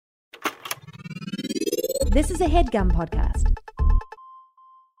This is a HeadGum podcast.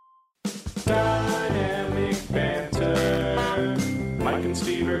 Dynamic banter. Mike and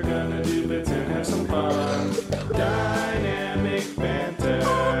Steve are gonna do bits and have some fun. Dynamic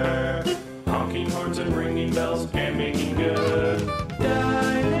banter. Honking horns and ringing bells and making good.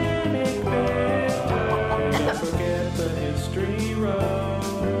 Dynamic banter. Don't forget the history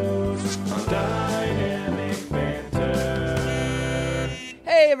road on Dynamic banter.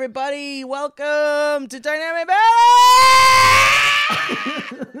 Hey everybody, welcome to Dynamic Banter!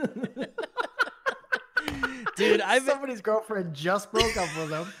 Dude, Somebody's girlfriend just broke up with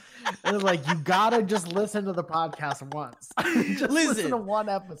him. And it's like, you gotta just listen to the podcast once. Just listen to one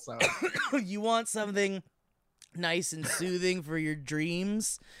episode. You want something nice and soothing for your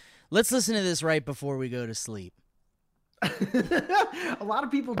dreams? Let's listen to this right before we go to sleep. A lot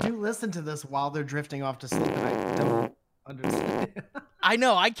of people do listen to this while they're drifting off to sleep, and I don't understand. I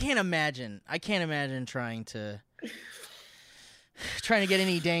know, I can't imagine trying to get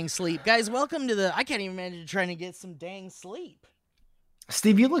any dang sleep. Guys, welcome to I can't even imagine trying to get some dang sleep.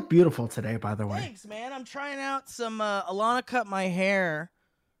 Steve, you look beautiful today, by the way. Thanks, man. I'm trying out some Alana cut my hair.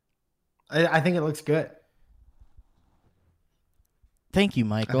 I think it looks good. Thank you, I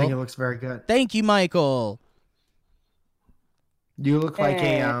Michael. think it looks very good. Thank you, Michael. You look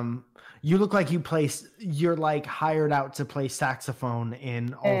like you're like hired out to play saxophone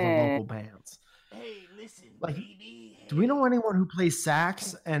in all the local bands. Hey, listen, Like, baby. do we know anyone who plays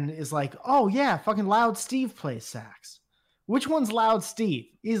sax and is like, oh yeah, fucking Loud Steve plays sax? Which one's Loud Steve?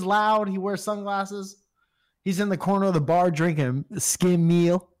 He's loud. He wears sunglasses. He's in the corner of the bar drinking skim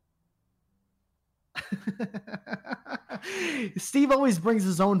meal. Steve always brings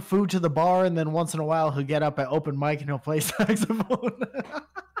his own food to the bar, and then once in a while he'll get up at open mic and he'll play saxophone.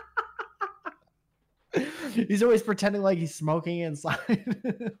 He's always pretending like he's smoking inside.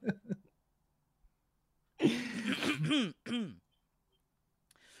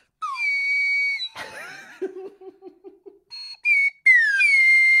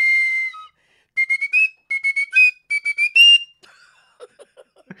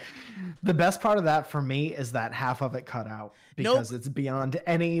 The best part of that for me is that half of it cut out because it's beyond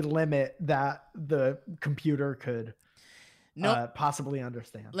any limit that the computer could possibly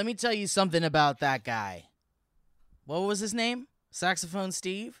understand. Let me tell you something about that guy. What was his name? Saxophone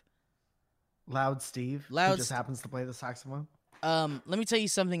Steve? Loud Steve, who Loud just St- happens to play the saxophone. Let me tell you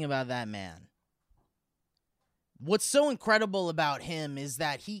something about that man. What's so incredible about him is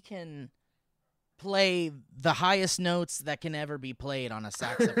that he can play the highest notes that can ever be played on a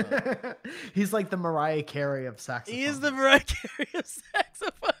saxophone. He's like the Mariah Carey of saxophone. He is the Mariah Carey of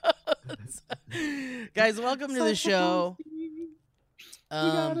saxophones. Guys, welcome to the show.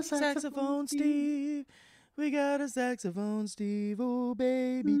 Saxophone Steve. We got a saxophone Steve. Oh,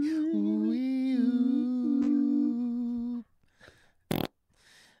 baby. Ooh.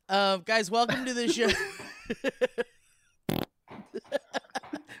 Guys, welcome to the show.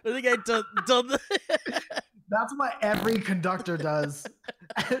 I think I told That's what every conductor does.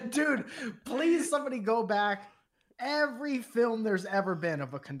 Dude, please somebody go back. Every film there's ever been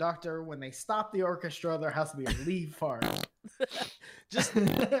of a conductor, when they stop the orchestra, there has to be a lead fart. just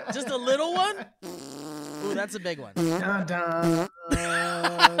a little one? Ooh, that's a big one. Dun, dun.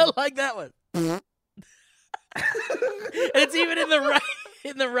 I like that one. It's even in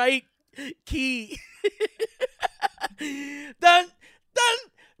the right key. Dun dun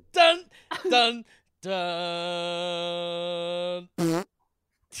dun dun dun.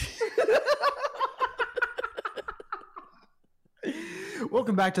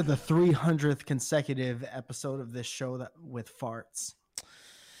 Welcome back to the 300th consecutive episode of this show with farts.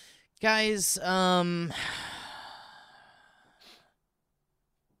 Guys,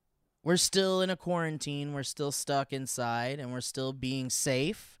 we're still in a quarantine. We're still stuck inside, and we're still being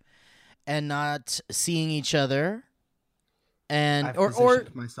safe and not seeing each other. And I've or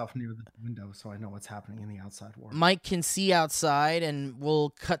positioned myself near the window so I know what's happening in the outside world. Mike can see outside, and we'll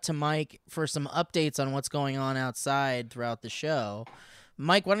cut to Mike for some updates on what's going on outside throughout the show.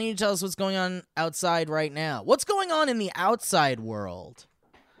 Mike, why don't you tell us what's going on outside right now? What's going on in the outside world?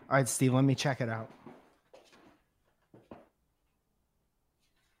 All right, Steve, let me check it out.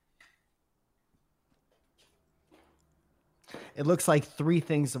 It looks like 3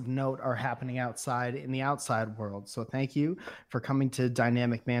 things of note are happening outside in the outside world. So thank you for coming to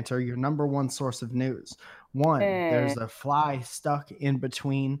Dynamic Banter, your number one source of news. 1, there's a fly stuck in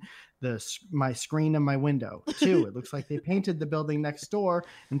between my screen and my window. 2, it looks like they painted the building next door.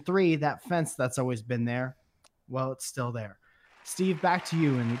 And 3, that fence that's always been there, well, it's still there. Steve, back to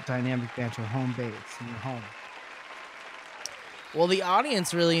you in Dynamic Banter home base in your home. Well, the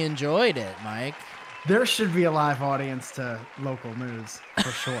audience really enjoyed it, Mike. There should be a live audience to local news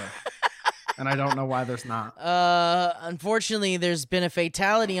for sure. And I don't know why there's not. Unfortunately, there's been a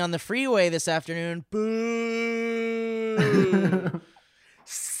fatality on the freeway this afternoon. Boo!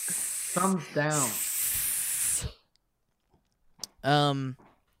 Thumbs down.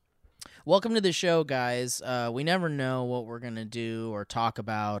 Welcome to the show, guys. We never know what we're gonna do or talk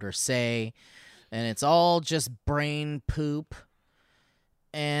about or say, and it's all just brain poop.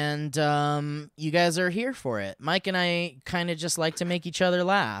 And you guys are here for it. Mike and I kind of just like to make each other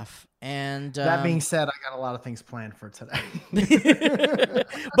laugh. And that being said, I got a lot of things planned for today.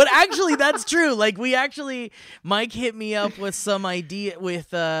 But actually, that's true. Like Mike hit me up with some idea.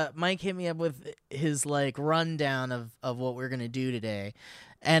 Mike hit me up with his like rundown of what we're gonna do today,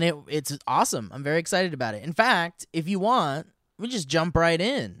 and it's awesome. I'm very excited about it. In fact, if you want, we just jump right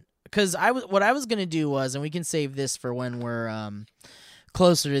in because what I was gonna do was, and we can save this for when we're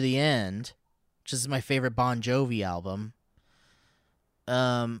closer to the end, which is my favorite Bon Jovi album.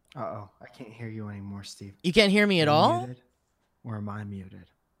 Uh-oh, I can't hear you anymore, Steve. You can't hear me at all? Muted? Or am I muted?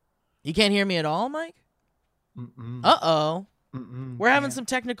 You can't hear me at all, Mike? Mm-mm. Uh-oh. Mm-mm. We're having some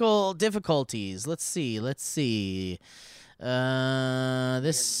technical difficulties. Let's see. Yeah,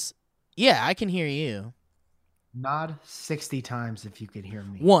 I can hear you. Nod 60 times if you could hear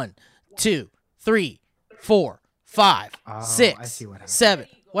me. 1, 2, 3, 4, 5, I 6, see what happened. 7.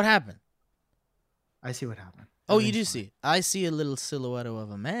 What happened? I see what happened. Oh, you do Everything's see. I see a little silhouette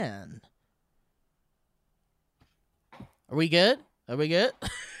of a man. Are we good? fine.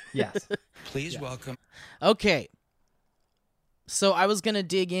 Yes. Please welcome. Okay. So I was gonna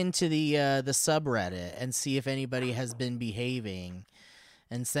dig into the subreddit and see if anybody has been behaving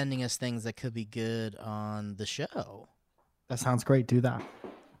and sending us things that could be good on the show. That sounds great. Do that.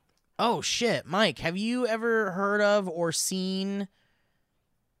 Oh shit, Mike, have you ever heard of or seen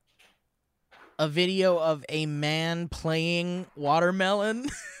a video of a man playing watermelon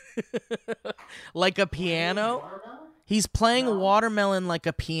like a piano? He's playing watermelon like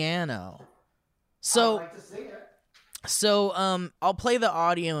a piano. So I'll play the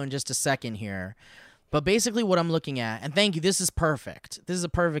audio in just a second here. But basically what I'm looking at, and thank you, this is perfect. This is a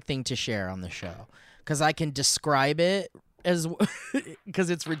perfect thing to share on the show because I can describe it as because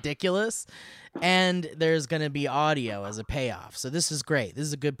it's ridiculous, and there's going to be audio as a payoff. So this is great. This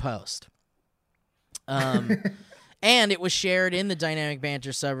is a good post. And it was shared in the Dynamic Banter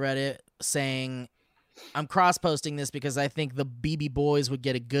subreddit saying, I'm cross-posting this because I think the BB Boys would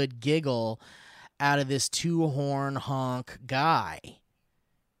get a good giggle out of this two-horn honk guy.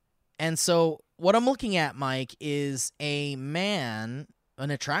 And so what I'm looking at, Mike, is a man,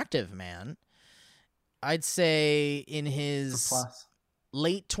 an attractive man, I'd say in his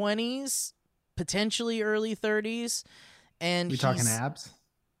late 20s, potentially early 30s. And We talking abs?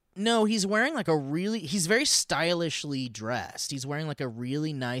 No, he's wearing like he's very stylishly dressed. He's wearing like a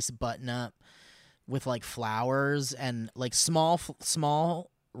really nice button-up with like flowers and like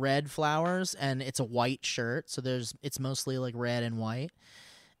small red flowers, and it's a white shirt, so it's mostly like red and white.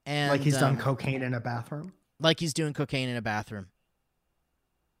 And Like he's done cocaine in a bathroom? Like he's doing cocaine in a bathroom.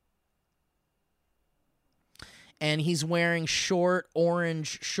 And he's wearing short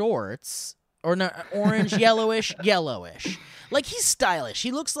orange shorts. Or no, orange, yellowish. Like he's stylish.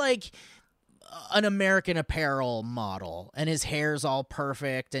 He looks like an American Apparel model, and his hair's all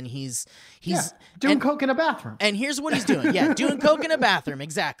perfect, and he's doing coke in a bathroom. And here's what he's doing. Yeah, doing coke in a bathroom,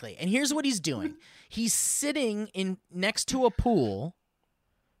 exactly. And here's what he's doing. He's sitting next to a pool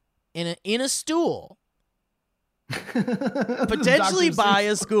in a stool, potentially by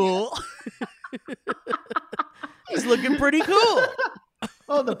a school. He's looking pretty cool.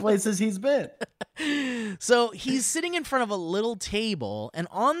 Oh, the places he's been. So he's sitting in front of a little table, and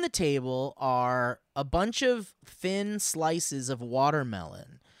on the table are a bunch of thin slices of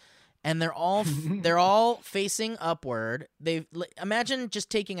watermelon, and they're all facing upward. Imagine just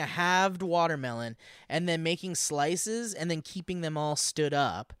taking a halved watermelon and then making slices and then keeping them all stood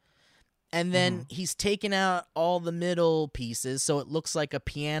up. And then he's taken out all the middle pieces so it looks like a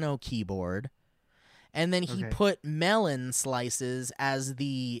piano keyboard. And then he put melon slices as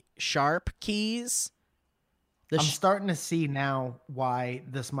the sharp keys. I'm starting to see now why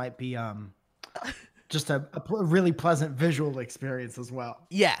this might be just a really pleasant visual experience as well.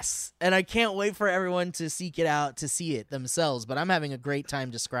 Yes, and I can't wait for everyone to seek it out to see it themselves, but I'm having a great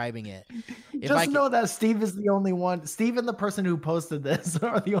time describing it. Know that Steve is the only one. Steve and the person who posted this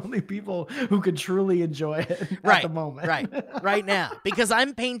are the only people who could truly enjoy it at the moment. Right now, because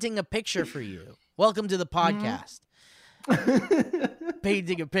I'm painting a picture for you. Welcome to the podcast.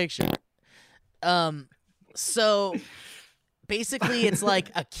 Painting a picture. So basically it's like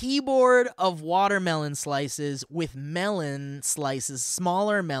a keyboard of watermelon slices with melon slices,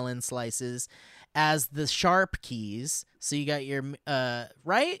 smaller melon slices as the sharp keys. So you got your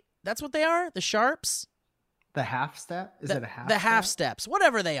right? That's what they are? The sharps? The half step? Is it a half The step? half steps,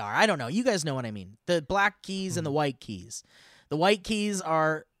 whatever they are. I don't know. You guys know what I mean. The black keys and the white keys. The white keys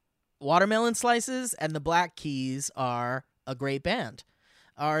are watermelon slices, and the black keys are a great band.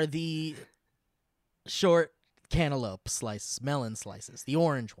 Are the short cantaloupe slices, melon slices, the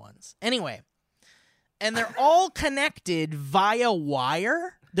orange ones. Anyway, and they're all connected via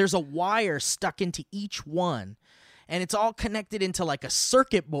wire. There's a wire stuck into each one, and it's all connected into like a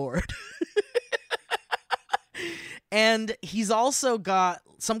circuit board. And he's also got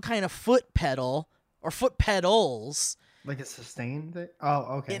some kind of foot pedal or foot pedals. Like a sustain thing?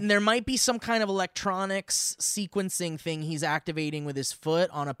 Oh, okay. And there might be some kind of electronics sequencing thing he's activating with his foot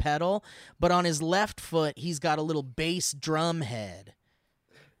on a pedal, but on his left foot, he's got a little bass drum head.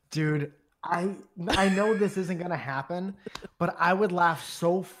 Dude, I know this isn't going to happen, but I would laugh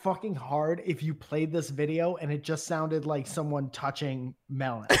so fucking hard if you played this video and it just sounded like someone touching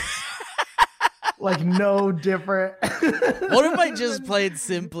melon. Like no different. What if I just played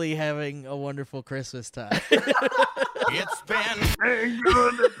Simply Having a Wonderful Christmas Time? It's been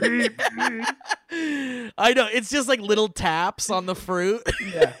good to be. I know, it's just like little taps on the fruit.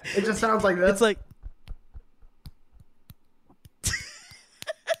 Yeah, it just sounds like this. It's like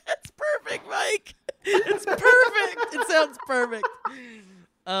it's perfect, Mike. It's perfect. It sounds perfect.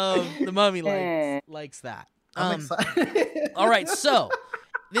 The mummy likes that. I'm excited. All right, so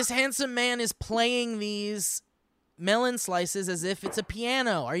this handsome man is playing these melon slices as if it's a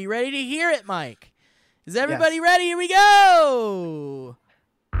piano. Are you ready to hear it, Mike? Is everybody ready? Here we go.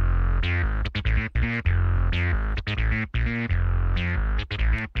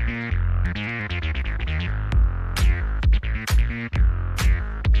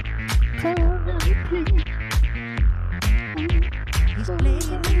 He's playing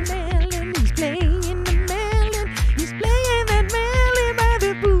the melon, he's playing the melon, he's playing that melon by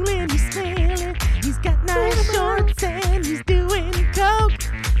the pool and he's smelling. He's got nice shorts and he's doing coke.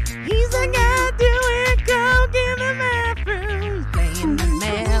 He's a guy doing coke in the bathroom. He's playing the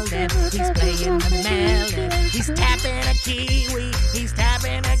melon, he's playing the melon. He's tapping a kiwi, he's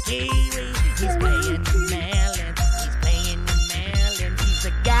tapping a kiwi. He's playing the melon, he's playing the melon. He's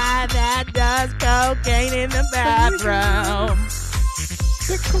a guy that does cocaine in the bathroom.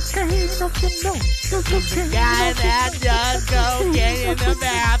 The cocaine, don't you know? The cocaine, guy that does cocaine in the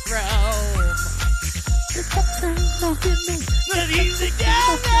bathroom. The cocaine, don't you know? But he's the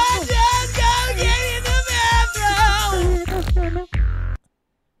guy that does cocaine in the bathroom.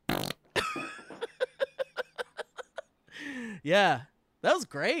 Yeah, that was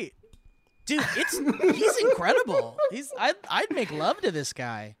great, dude. He's incredible. I'd make love to this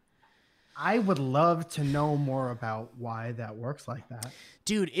guy. I would love to know more about why that works like that.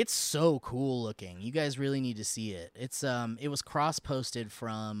 Dude, it's so cool looking. You guys really need to see it. It's it was cross-posted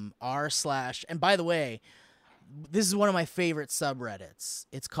from and by the way, this is one of my favorite subreddits.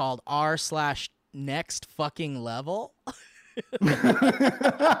 It's called r/next fucking level.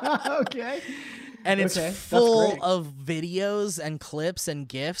 Okay. And it's Okay, full of videos and clips and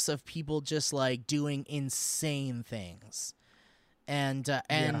GIFs of people just like doing insane things. And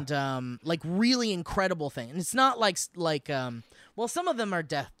like really incredible things. And it's not like well, some of them are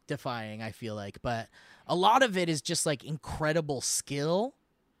death defying, I feel like, but a lot of it is just like incredible skill.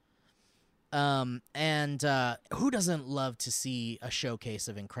 And who doesn't love to see a showcase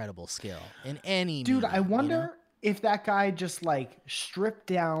of incredible skill in any Dude, medium, I wonder if that guy just like stripped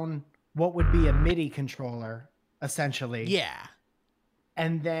down what would be a MIDI controller, essentially. Yeah.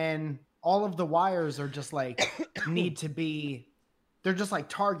 And then all of the wires are just like they're just like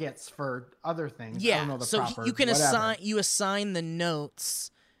targets for other things. Yeah. I don't know the So proper, you can whatever. assign the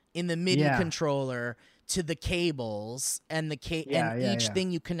notes in the MIDI controller to the cables, and each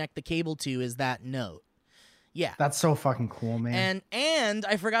thing you connect the cable to is that note. Yeah. That's so fucking cool, man. And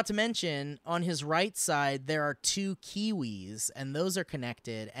I forgot to mention, on his right side there are 2 kiwis, and those are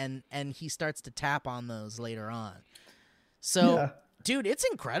connected, and he starts to tap on those later on. So, dude, it's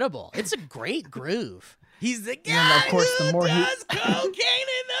incredible. It's a great groove. He's the guy of course, who the more does cocaine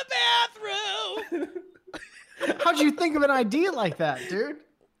in the bathroom. How'd you think of an idea like that, dude?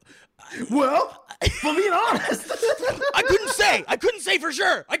 Well, for being honest, I couldn't say for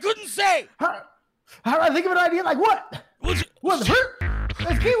sure. I couldn't say. How did I think of an idea like what? What, the fruit?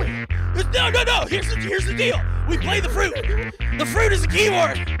 That's kiwi. No. Here's the deal. We play the fruit. The fruit is a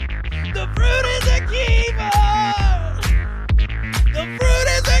keyboard. The fruit is a keyboard. The fruit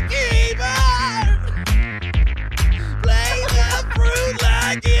is a keyboard. Play the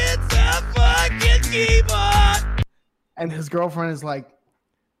like it's a fucking keyboard. And his girlfriend is like,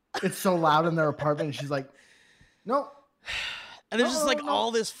 it's so loud in their apartment. And she's like, nope. And there's just like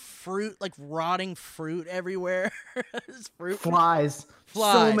all this fruit, like rotting fruit everywhere. This fruit Flies.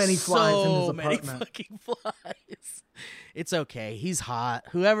 So many flies in his apartment. So many fucking flies. It's okay. He's hot.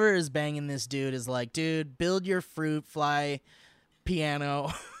 Whoever is banging this dude is like, dude, build your fruit fly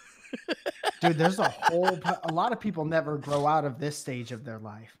piano. Dude, there's a lot of people never grow out of this stage of their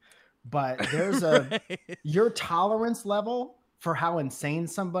life. But there's your tolerance level for how insane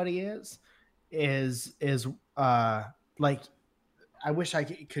somebody is like, I wish I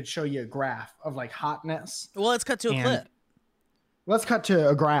could show you a graph of like hotness. Well, let's cut to a clip. Let's cut to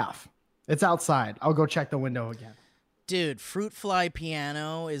a graph. It's outside. I'll go check the window again. Dude, Fruit Fly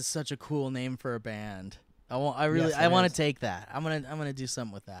Piano is such a cool name for a band. I want to take that. I'm gonna do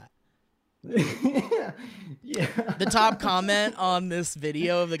something with that. Yeah. The top comment on this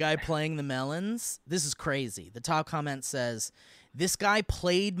video of the guy playing the melons, this is crazy. The top comment says, "This guy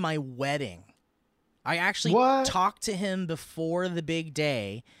played my wedding. I actually talked to him before the big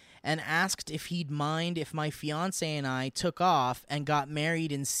day and asked if he'd mind if my fiance and I took off and got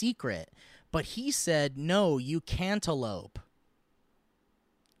married in secret. But he said, no, you cantaloupe."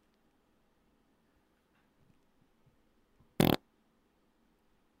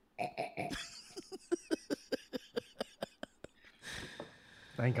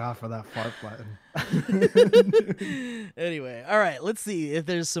 Thank God for that fart button. Anyway, all right, let's see if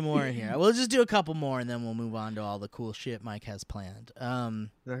there's some more in here. We'll just do a couple more and then we'll move on to all the cool shit Mike has planned.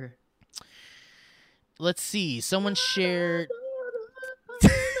 Okay. Let's see. Someone shared.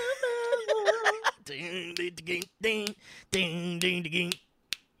 Ding ding ding ding ding ding ding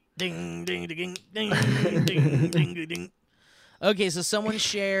ding ding ding ding ding ding. Okay, so someone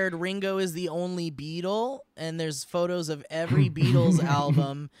shared Ringo is the only Beatle, and there's photos of every Beatles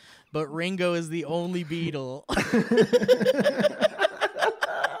album, but Ringo is the only Beatle.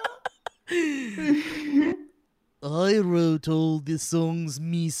 I wrote all the songs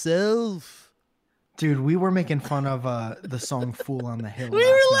myself. Dude, we were making fun of the song Fool on the Hill. We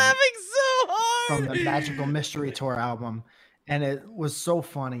were laughing so hard. From the Magical Mystery Tour album, and it was so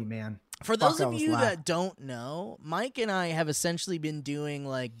funny, man. For those of you that don't know, Mike and I have essentially been doing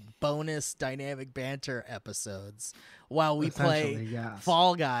like bonus dynamic banter episodes while we play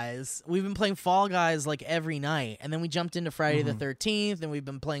Fall Guys. We've been playing Fall Guys like every night, and then we jumped into Friday the 13th, and we've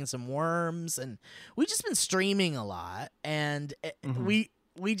been playing some Worms, and we've just been streaming a lot, and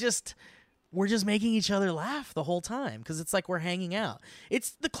we're just making each other laugh the whole time because it's like we're hanging out. It's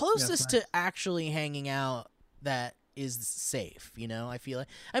the closest to actually hanging out that is safe, you know. I feel like,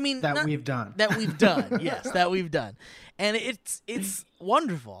 I mean, we've done, yes, that we've done, and it's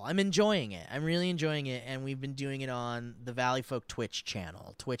wonderful. I'm enjoying it. I'm really enjoying it, and we've been doing it on the Valley Folk Twitch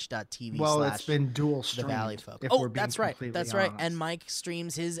channel, twitch.tv. Well, it's been dual streamed. The Valley Folk. That's right. And Mike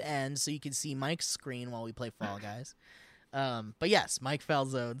streams his end, so you can see Mike's screen while we play Fall Guys. But yes, Mike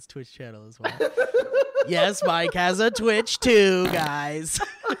Falzone's Twitch channel as well. Yes, Mike has a Twitch too, guys.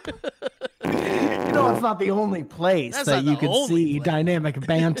 You know, it's not the only place that you can see dynamic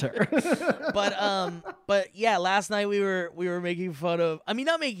banter. But yeah, last night we were making fun of. I mean,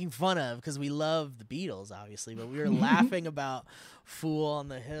 not making fun of because we love the Beatles, obviously, but we were laughing about Fool on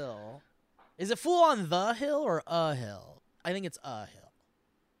the Hill. Is it Fool on the Hill or a Hill? I think it's a hill.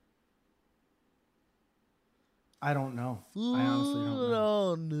 I don't know. I honestly don't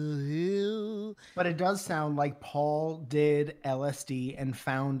know. On the hill. But it does sound like Paul did LSD and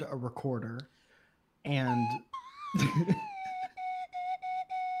found a recorder and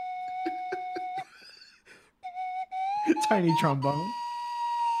tiny trombone.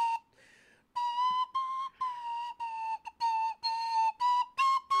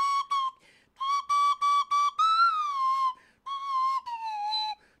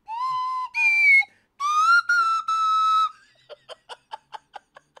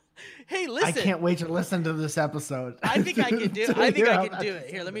 Hey, listen. I can't wait to listen to this episode. I think I can do it. I think I can do it.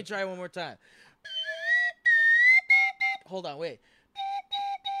 Here, let me try one more time. Hold on, wait.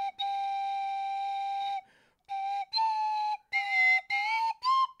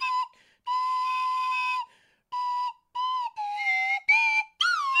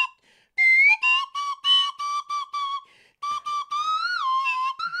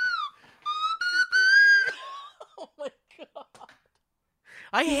 Oh my God.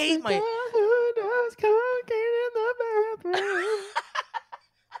 I hate my...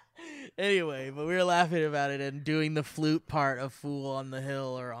 Anyway, but we were laughing about it and doing the flute part of Fool on the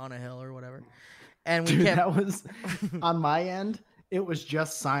Hill or on a hill or whatever. And we kept... That was, on my end, it was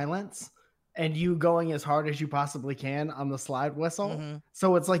just silence. and you going as hard as you possibly can on the slide whistle. Mm-hmm.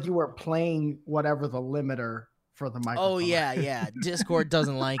 So it's like you were playing whatever the limiter for the microphone. Oh, yeah. Discord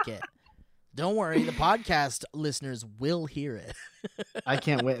doesn't like it. Don't worry. The podcast listeners will hear it. I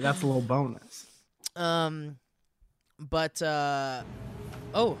can't wait. That's a little bonus. But,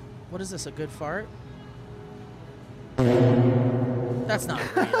 oh, what is this? A good fart? That's not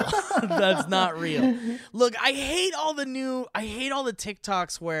real. That's not real. Look, I hate all the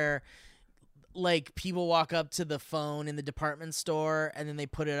TikToks where like people walk up to the phone in the department store and then they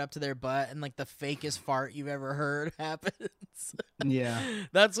put it up to their butt and like the fakest fart you've ever heard happens. Yeah.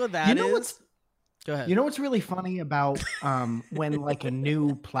 That's what that is. Go ahead. You know what's really funny about when like a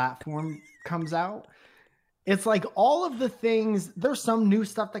new platform comes out? It's like all of the things, there's some new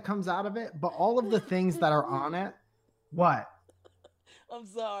stuff that comes out of it, but all of the things that are on it, what? I'm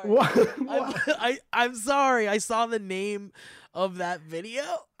sorry. What? I'm sorry. I saw the name of that video.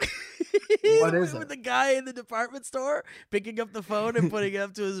 What is With it? the guy in the department store picking up the phone and putting it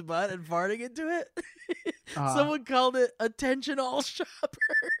up to his butt and farting into it. Someone called it "Attention All Shoppers."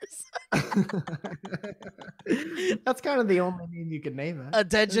 That's kind of the only name you could name it.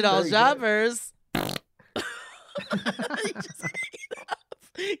 Attention That's all very shoppers.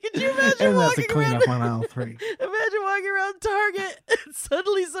 Could you imagine And that's a walking cleanup around? on aisle 3. Imagine walking around Target and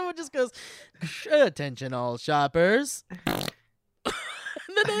suddenly someone just goes, "Attention all shoppers,"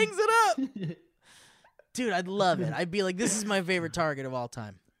 and then hangs it up. Dude, I'd love it. I'd be like, this is my favorite Target of all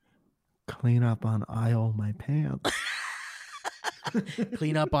time. Clean up on aisle my pants.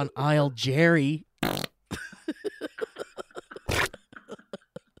 Clean up on aisle Jerry.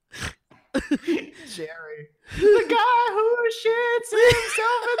 Jerry. The guy who shits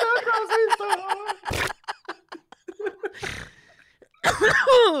himself in the grocery store.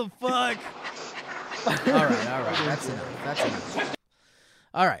 Oh, fuck. All right. That's enough.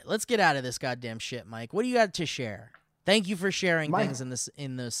 All right, let's get out of this goddamn shit, Mike. What do you got to share? Thank you for sharing things in the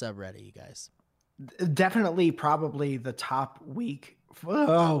subreddit, you guys. Definitely, probably the top week.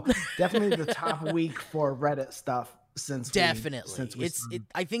 Oh, definitely the top week for Reddit stuff since.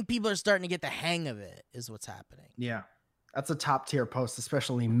 I think people are starting to get the hang of it. Is what's happening. Yeah, that's a top tier post,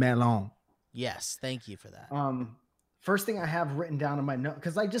 especially Melon. Yes, thank you for that. First thing I have written down in my note,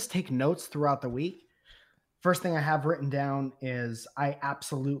 because I just take notes throughout the week. First thing I have written down is I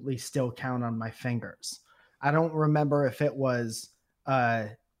absolutely still count on my fingers. I don't remember if it was a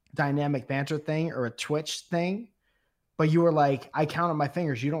dynamic banter thing or a Twitch thing, but you were like, I count on my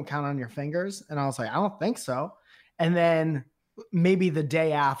fingers. You don't count on your fingers. And I was like, I don't think so. And then maybe the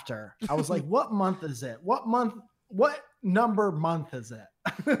day after, I was like, what month is it? What number month is it?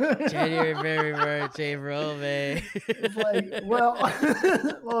 January, February, March, April, May. It's like, well,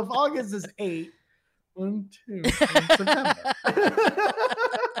 if August is 8, 1, 2, September.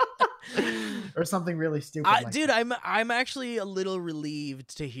 Or something really stupid. Dude, I'm actually a little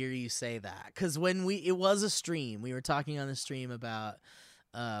relieved to hear you say that, because when it was a stream, we were talking on the stream about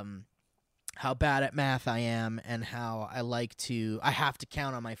how bad at math I am and how I have to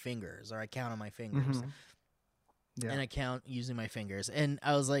count on my fingers, or I count on my fingers. Mm-hmm. Yeah. And I count using my fingers. And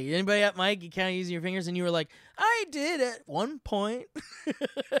I was like, anybody at Mike, you count using your fingers? And you were like, I did at one point.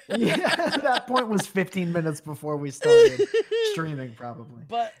 Yeah, that point was 15 minutes before we started streaming, probably.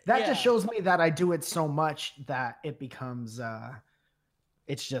 But that just shows me that I do it so much that it becomes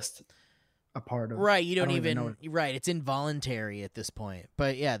it's just a part of right. You don't even know right. It's involuntary at this point.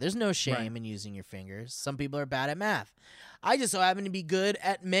 But yeah, there's no shame in using your fingers. Some people are bad at math. I just so happen to be good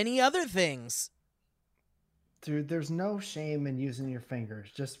at many other things. Dude, there's no shame in using your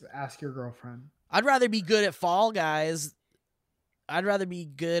fingers. Just ask your girlfriend. I'd rather be good at Fall Guys. I'd rather be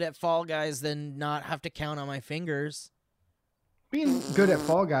good at Fall Guys than not have to count on my fingers. Being good at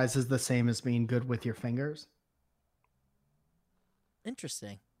Fall Guys is the same as being good with your fingers.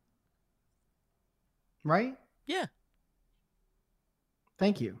 Interesting. Right? Yeah.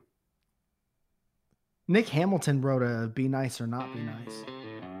 Thank you. Nick Hamilton wrote a "Be Nice or Not Be Nice."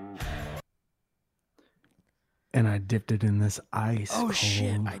 And I dipped it in this ice. Oh,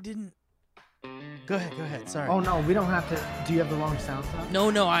 shit. I didn't. Go ahead. Sorry. Oh, no, we don't have to. Do you have the wrong sound stuff?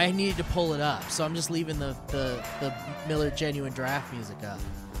 No, I needed to pull it up. So I'm just leaving the Miller Genuine Draft music up.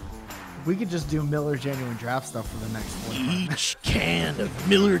 We could just do Miller Genuine Draft stuff for the next one. Each can of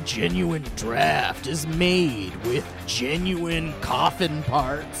Miller Genuine Draft is made with genuine coffin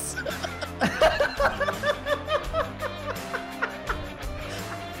parts.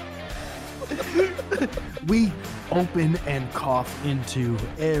 We open and cough into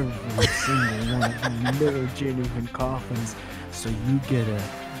every single one of the Miller Genuine coffins, so you get a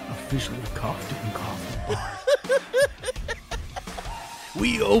officially coughed in coffin bar.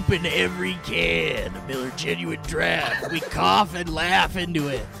 We open every can of Miller Genuine Draft. We cough and laugh into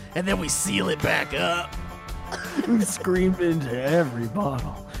it, and then we seal it back up. We screamed into every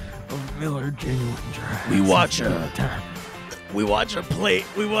bottle of Miller Genuine Draft. We watch a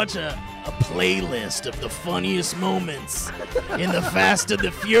playlist of the funniest moments in the Fast and the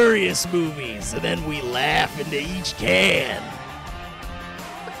Furious movies, and then we laugh into each can.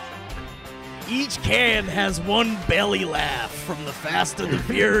 Each can has one belly laugh from the Fast and the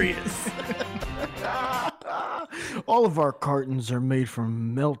Furious. All of our cartons are made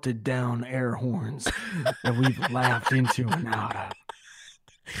from melted down air horns that we've laughed into and out of.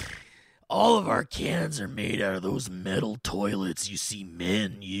 All of our cans are made out of those metal toilets you see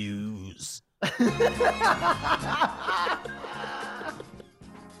men use.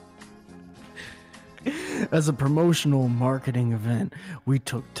 As a promotional marketing event, we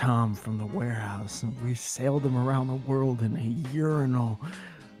took Tom from the warehouse and we sailed him around the world in a urinal.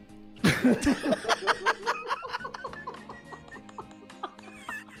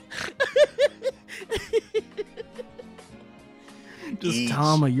 Just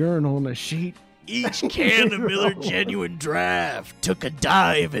Tom, a urinal, and a sheet. Each can of Miller Genuine Draft took a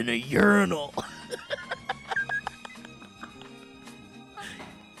dive in a urinal.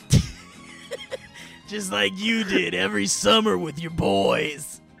 Just like you did every summer with your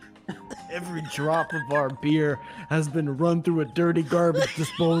boys. Every drop of our beer has been run through a dirty garbage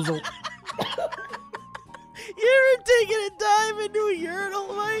disposal. You ever taken a dive into a urinal,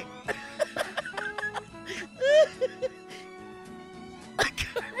 Mike? A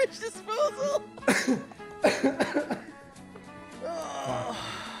garbage disposal? Oh.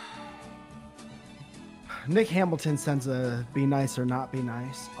 Nick Hamilton sends a be nice or not be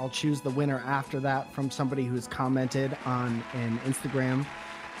nice. I'll choose the winner after that from somebody who's commented on an Instagram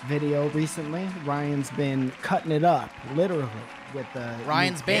video recently. Ryan's been cutting it up, literally, with the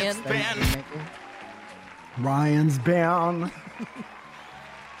Ryan's band. Ryan's band.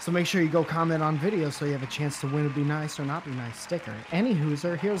 So make sure you go comment on video so you have a chance to win a be nice or not be nice sticker. Any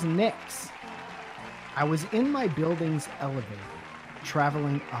hooser, here's Nick's. I was in my building's elevator,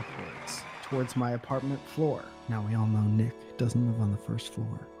 traveling upwards towards my apartment floor. Now we all know Nick doesn't live on the first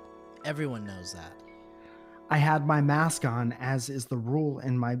floor. Everyone knows that. I had my mask on, as is the rule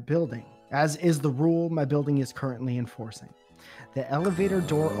in my building. As is the rule my building is currently enforcing. The elevator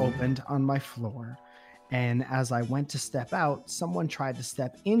door opened on my floor, and as I went to step out, someone tried to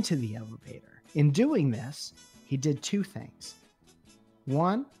step into the elevator. In doing this, he did two things.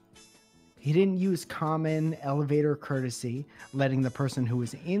 One, he didn't use common elevator courtesy, letting the person who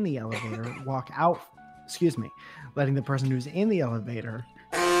was in the elevator walk out. Letting the person who's in the elevator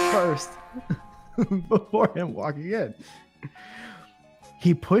first before him walking in.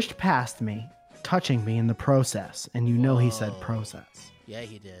 He pushed past me, touching me in the process, and you know he said process. Yeah,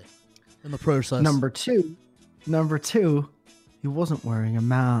 he did. In the process. Number two, he wasn't wearing a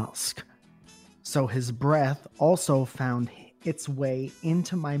mask. So his breath also found its way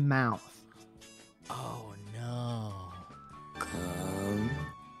into my mouth. Oh, no.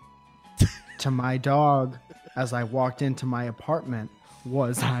 To my dog, as I walked into my apartment,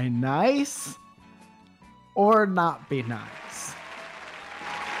 was I nice or not be nice?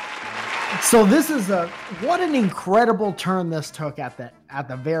 So this is what an incredible turn this took at the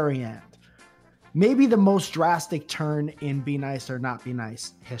very end. Maybe the most drastic turn in Be Nice or Not Be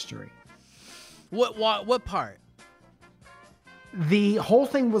Nice history. What part? The whole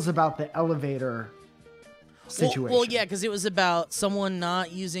thing was about the elevator situation. Well, yeah, because it was about someone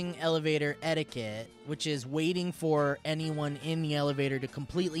not using elevator etiquette, which is waiting for anyone in the elevator to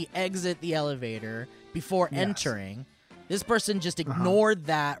completely exit the elevator before entering. This person just ignored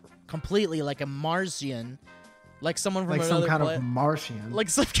that completely, like a Martian, like someone from some kind of Martian, like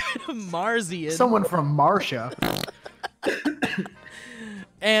some kind of Martian, someone from Marcia.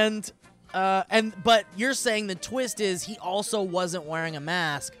 But you're saying the twist is he also wasn't wearing a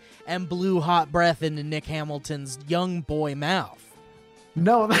mask and blew hot breath into Nick Hamilton's young boy mouth.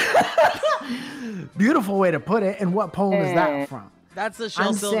 No, beautiful way to put it. And what poem is that from? That's the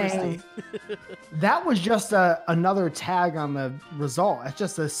Shel Silverstein. That was just another tag on the result. It's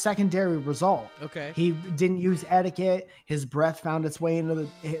just a secondary result. Okay. He didn't use etiquette. His breath found its way into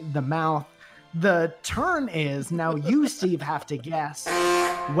the mouth. The turn is now you, Steve, have to guess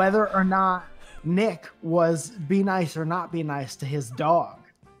whether or not Nick was be nice or not be nice to his dog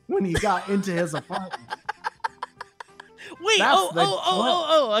when he got into his apartment. Wait,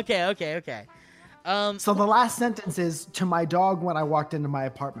 okay. So the last sentence is, to my dog when I walked into my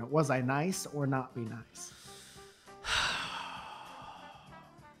apartment, was I nice or not be nice?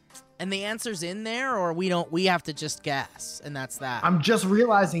 And the answer's in there, or we have to just guess, and that's that. I'm just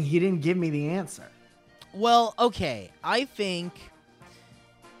realizing he didn't give me the answer. Well, okay. I think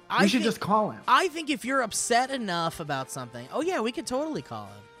We should just call him. I think if you're upset enough about something, oh yeah, we could totally call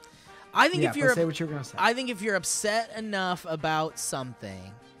him. I think if you're say what you're gonna say. I think if you're upset enough about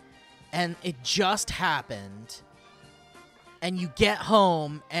something, and it just happened, and you get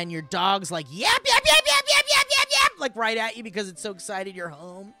home and your dog's like yap yap yap yap yap yap yap yap, like right at you because it's so excited you're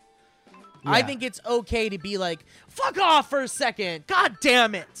home. I Yeah. think it's okay to be like, fuck off for a second, god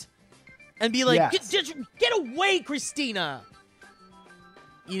damn it, and be like, Yes. get away, Christina.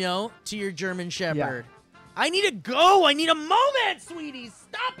 You know, to your German Shepherd. I need to go. I need a moment, sweetie.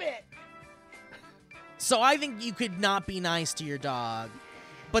 Stop it. So I think you could not be nice to your dog.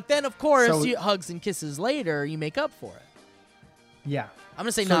 But then, of course, So- you hugs and kisses later, you make up for it. Yeah. I'm going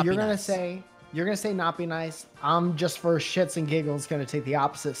to say So not you're be gonna nice. say you're gonna say not be nice. I'm just for shits and giggles gonna take the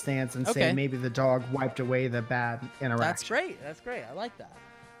opposite stance and Okay. say maybe the dog wiped away the bad interaction. That's great. That's great. I like that.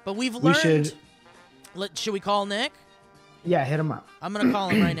 But we've We learned. should- Should we call Nick? Yeah, hit him up I'm going to call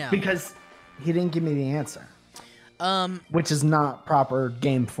him right now. because he didn't give me the answer, Um, which is not proper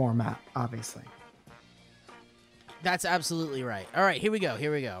game format, obviously. That's absolutely right. All right, here we go.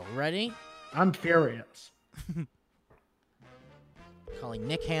 Here we go. Ready? I'm furious. Calling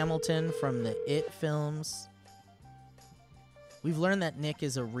Nick Hamilton from the It films. We've learned that Nick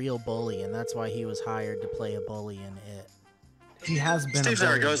is a real bully, and that's why he was hired to play a bully in It. He has been. Steve a bully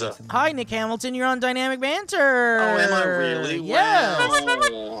Zaragoza. recently. Hi, Nick Hamilton. You're on Dynamic Banter. Oh, am I really? Yes.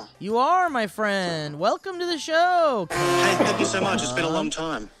 Wow. You are, my friend. Welcome to the show. Hey, thank you so much. It's been a long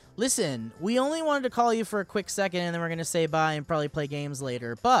time. Listen, we only wanted to call you for a quick second, and then we're going to say bye and probably play games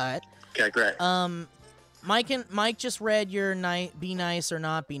later. But, Okay, great. Mike just read your be nice or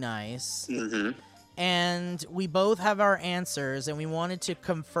not be nice. Mm-hmm. And we both have our answers, and we wanted to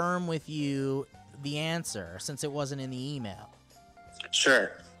confirm with you the answer since it wasn't in the email.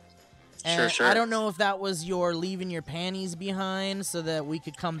 Sure. And Sure. I don't know if that was your leaving your panties behind so that we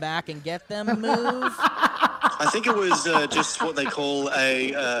could come back and get them move. I think it was just what they call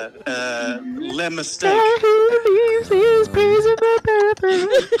a le mistake.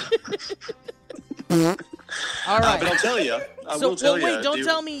 All right. But I'll tell you. I will tell you. Wait, don't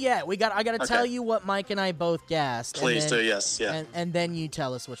tell me yet. I got to tell Okay. you what Mike and I both guessed. Please and then, do, yes. Yeah. And then you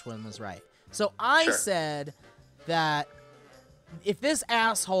tell us which one was right. So I Sure. said that if this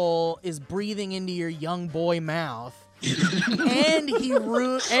asshole is breathing into your young boy mouth, and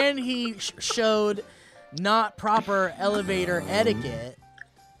he showed not proper elevator etiquette,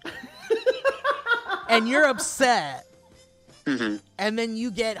 and you're upset, Mm-hmm. and then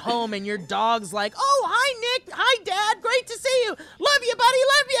you get home and your dog's like, "Oh, hi Nick, hi Dad, great to see you, love you, buddy,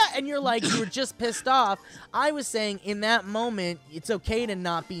 love you," and you're like, you were just pissed off. I was saying in that moment it's okay to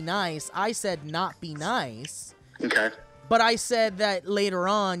not be nice. I said not be nice. Okay. But I said that later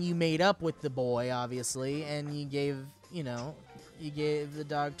on you made up with the boy, obviously, and you gave the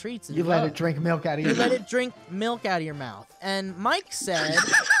dog treats. And You let it hugs. drink milk out of You your let mouth. it drink milk out of your mouth. And Mike said,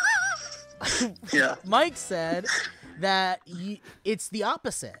 Yeah. that it's the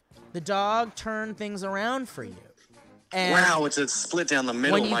opposite. The dog turned things around for you. And Wow, it's a split down the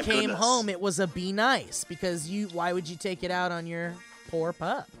middle. when you my came goodness. home, it was a be nice because why would you take it out on your poor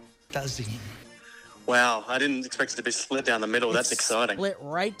pup? Wow, I didn't expect it to be split down the middle. That's exciting. Split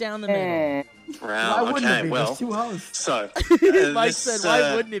right down the middle. Wow. Why wouldn't Okay. it be? Well. There's two hosts. So. Mike this, said,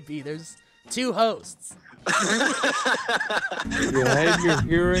 why wouldn't it be? There's two hosts. You had your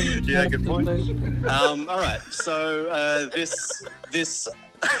hearing. Yeah, good point. tested? All right. So this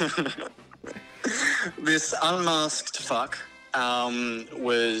this unmasked fuck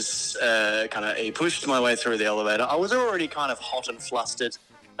was he pushed my way through the elevator. I was already kind of hot and flustered.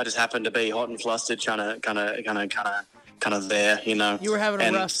 I just happened to be hot and flustered, kind of there, you know. You were having a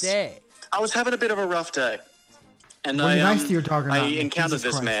And rough day. I was having a bit of a rough day. And Were I, you nice to your dog or I not? encountered Jesus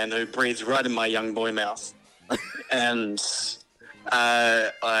this Christ. man who breathes right in my young boy mouth. And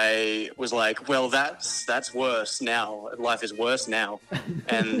I was like, well, that's worse now. Life is worse now.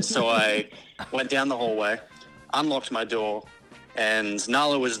 And so I went down the hallway, unlocked my door, and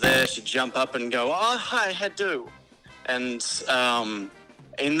Nala was there. She'd jump up and go, "Oh, hi, how do?" And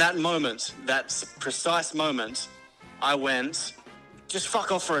in that moment, that precise moment, I went, just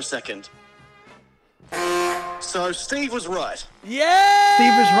fuck off for a second. So Steve was right. Yeah!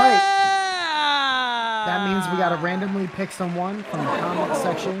 Steve is right. That means we gotta randomly pick someone from the comment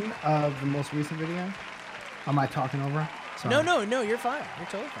section of the most recent video. Am I talking over? Sorry. No, you're fine. You're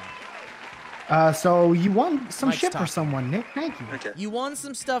totally fine. So you won some Mike's shit for talking. someone, Nick. Thank you. Okay. You won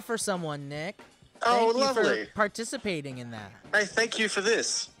some stuff for someone, Nick. Oh, Thank you lovely. for participating in that. Hey, thank you for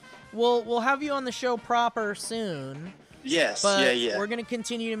this. we'll have you on the show proper soon. Yes, But yeah. we're gonna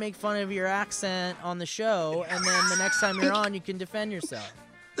continue to make fun of your accent on the show, and then the next time you're on, you can defend yourself.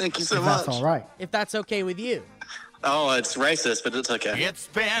 Thank you so If much. that's all right. If that's okay with you. Oh, it's racist, but it's okay. It's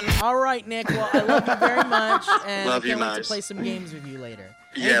been All right, Nick. Well, I love you very much, and Love I you, can't wait to Miles. play some games with you later.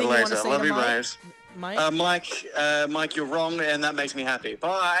 Yeah, Anything you wanna later. say Love to you, Mike? Miles. Mike? Mike, you're wrong, and that makes me happy.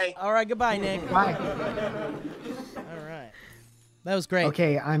 Bye. All right, goodbye, Nick. Bye. All right. That was great.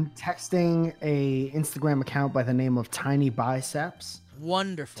 Okay, I'm texting a Instagram account by the name of Tiny Biceps.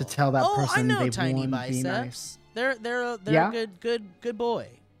 Wonderful. To tell that I person know they've Tiny won, be Biceps. nice. They're Yeah? a good boy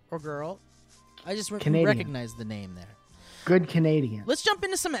or girl. I just Canadian. recognize the name there. Good Canadian. Let's jump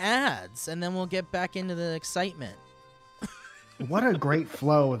into some ads, and then we'll get back into the excitement. What a great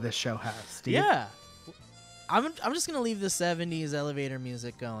flow this show has, Steve. Yeah. I'm just gonna leave the 70s elevator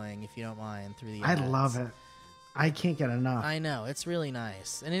music going, if you don't mind, through the I ads. love it. I can't get enough. I know, it's really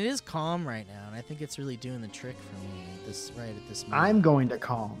nice. And it is calm right now, and I think it's really doing the trick for me right at this moment. I'm going to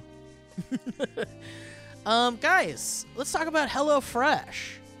calm. Guys, let's talk about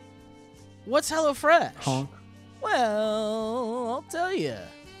HelloFresh. What's HelloFresh? Honk. Well, I'll tell you.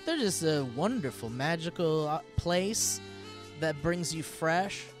 They're just a wonderful, magical place that brings you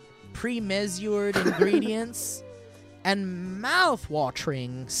fresh, pre-measured ingredients and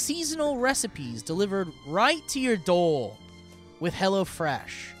mouth-watering seasonal recipes delivered right to your door with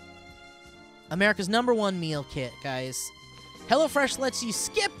HelloFresh. America's #1 meal kit, guys. HelloFresh lets you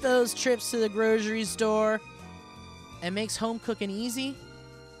skip those trips to the grocery store and makes home cooking easy,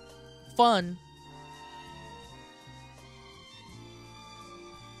 fun,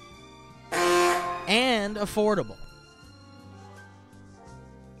 and affordable.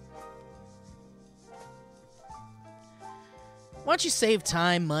 Why don't you save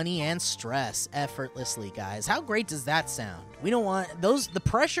time, money, and stress effortlessly, guys? How great does that sound? We don't want the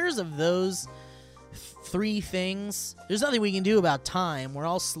pressures of those three things. There's nothing we can do about time. We're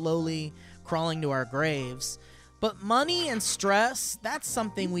all slowly crawling to our graves. But money and stress, that's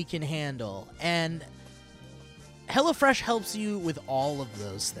something we can handle. And HelloFresh helps you with all of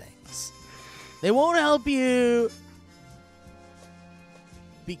those things. They won't help you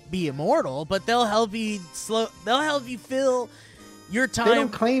be immortal, but they'll help you fill your time. They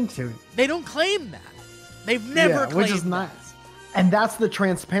don't claim to. They don't claim that. They've never claimed which is that. nice. And that's the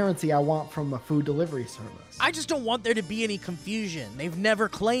transparency I want from a food delivery service. I just don't want there to be any confusion. They've never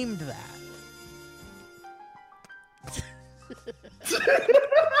claimed that.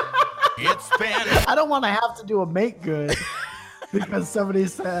 It's been I don't want to have to do a make good because somebody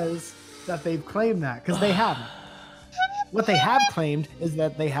says that they've claimed that, because they haven't. What they have claimed is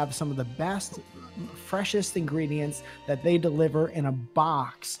that they have some of the best, freshest ingredients that they deliver in a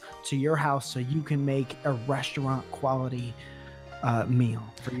box to your house so you can make a restaurant quality meal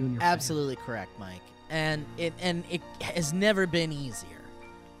for you and your Absolutely correct, Mike. And it has never been easier.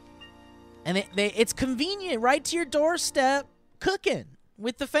 And it's convenient, right to your doorstep, cooking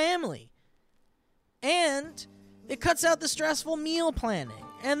with the family. And it cuts out the stressful meal planning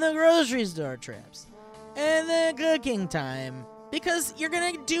and the grocery store trips and the cooking time, because you're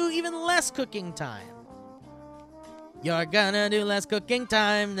going to do even less cooking time. You're gonna do less cooking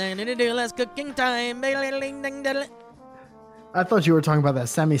time, do less cooking time. family. I thought you were talking about that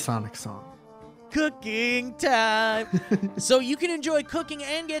Semisonic song. Cooking time. So you can enjoy cooking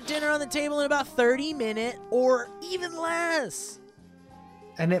and get dinner on the table in about 30 minutes or even less.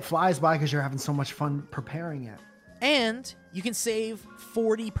 And it flies by because you're having so much fun preparing it. And you can save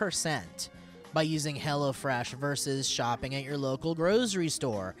 40% by using HelloFresh versus shopping at your local grocery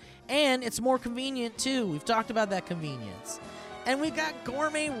store. And it's more convenient too. We've talked about that convenience. And we've got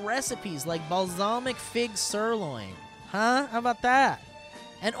gourmet recipes like balsamic fig sirloin. Huh? How about that?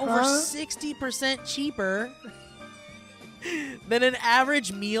 And over 60% cheaper than an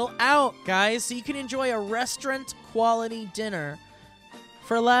average meal out, guys. So you can enjoy a restaurant quality dinner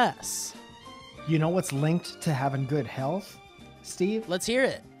for less. You know what's linked to having good health, Steve? Let's hear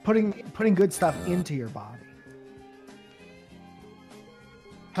it. Putting good stuff into your body.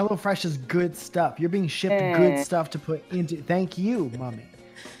 HelloFresh is good stuff. You're being shipped good stuff to put into. Thank you, Mummy.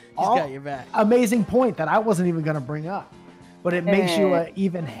 He's got your back. Amazing point that I wasn't even going to bring up, but it makes you an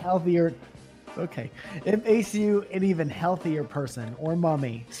even healthier. Okay, it makes you an even healthier person, or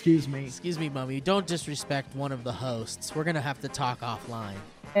Mummy. Excuse me. Excuse me, Mummy. Don't disrespect one of the hosts. We're going to have to talk offline.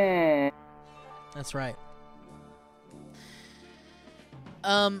 That's right.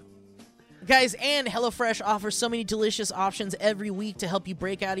 Guys, and HelloFresh offers so many delicious options every week to help you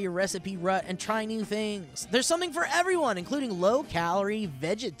break out of your recipe rut and try new things. There's something for everyone, including low-calorie,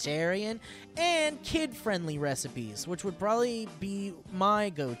 vegetarian, and kid-friendly recipes, which would probably be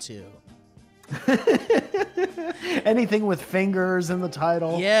my go-to. Anything with fingers in the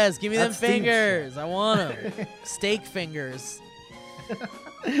title. Yes, give me them That's Steve's fingers. I want them. Steak fingers.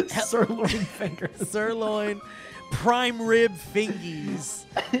 Sirloin fingers. Sirloin. Prime rib fingies.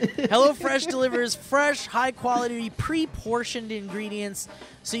 HelloFresh delivers fresh, high-quality, pre-portioned ingredients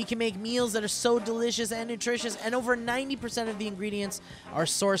so you can make meals that are so delicious and nutritious, and over 90% of the ingredients are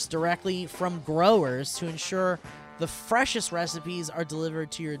sourced directly from growers to ensure the freshest recipes are delivered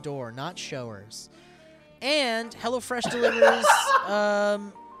to your door, not showers. And HelloFresh delivers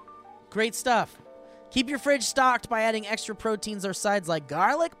great stuff. Keep your fridge stocked by adding extra proteins or sides like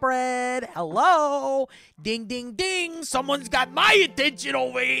garlic bread. Hello? Ding, ding, ding. Someone's got my attention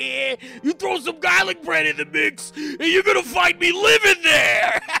over here. You throw some garlic bread in the mix, and you're going to find me living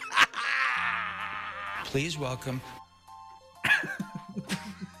there. Please welcome.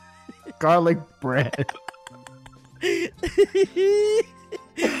 Garlic bread.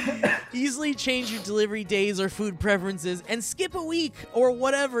 Easily change your delivery days or food preferences and skip a week or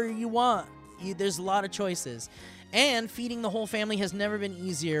whatever you want. There's a lot of choices. And feeding the whole family has never been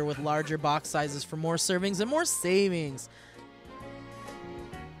easier with larger box sizes for more servings and more savings.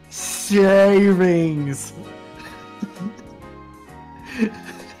 Savings.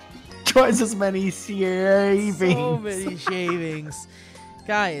 Twice as many savings. So many shavings.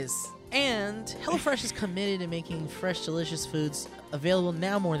 Guys, and HelloFresh is committed to making fresh, delicious foods available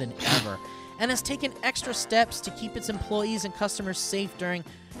now more than ever, and has taken extra steps to keep its employees and customers safe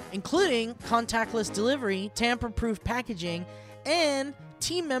including contactless delivery, tamper-proof packaging, and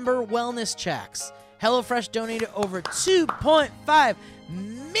team member wellness checks. HelloFresh donated over 2.5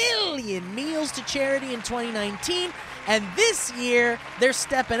 million meals to charity in 2019, and this year they're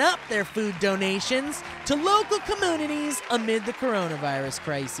stepping up their food donations to local communities amid the coronavirus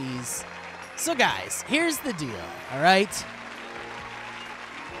crises. So guys, here's the deal, all right?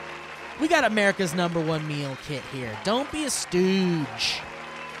 We got America's #1 meal kit here. Don't be a stooge.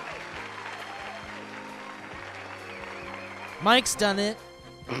 Mike's done it.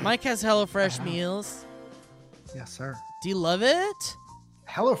 Mike has HelloFresh meals. Yes, sir. Do you love it?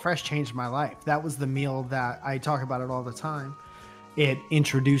 HelloFresh changed my life. That was the meal that I talk about it all the time. It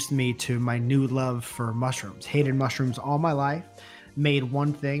introduced me to my new love for mushrooms. Hated mushrooms all my life. Made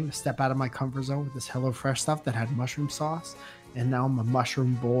one thing, step out of my comfort zone with this HelloFresh stuff that had mushroom sauce. And now I'm a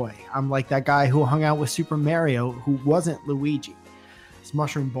mushroom boy. I'm like that guy who hung out with Super Mario who wasn't Luigi. It's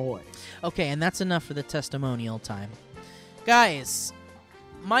Mushroom Boy. Okay, and that's enough for the testimonial time. Guys,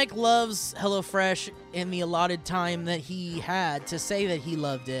 Mike loves HelloFresh in the allotted time that he had to say that he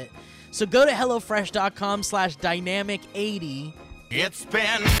loved it. So go to HelloFresh.com/dynamic80. It's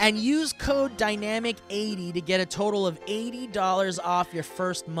been. And use code DYNAMIC80 to get a total of $80 off your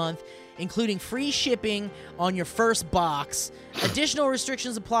first month, including free shipping on your first box. Additional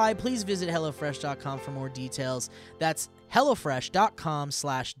restrictions apply. Please visit HelloFresh.com for more details. That's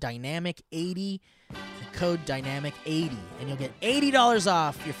HelloFresh.com/dynamic80. Code DYNAMIC80, and you'll get $80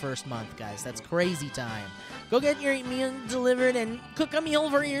 off your first month, guys. That's crazy time. Go get your meal delivered and cook a meal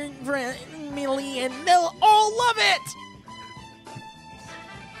for your family, and they'll all love it.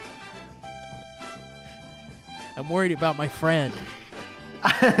 I'm worried about my friend.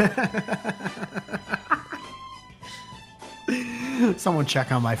 Someone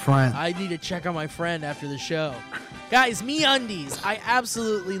check on my friend. I need to check on my friend after the show. Guys, MeUndies. I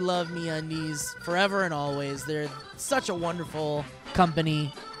absolutely love MeUndies forever and always. They're such a wonderful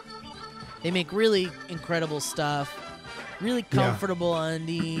company. They make really incredible stuff. Really comfortable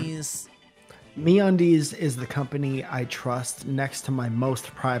undies. MeUndies is the company I trust next to my most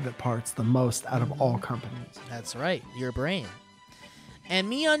private parts the most out of all companies. That's right, your brain. And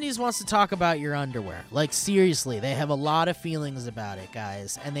MeUndies wants to talk about your underwear. Like, seriously, they have a lot of feelings about it,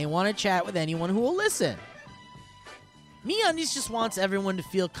 guys. And they want to chat with anyone who will listen. MeUndies just wants everyone to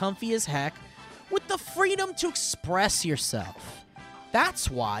feel comfy as heck with the freedom to express yourself. That's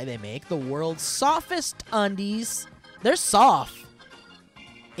why they make the world's softest undies. They're soft.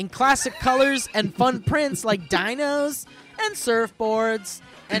 In classic colors and fun prints like dinos and surfboards.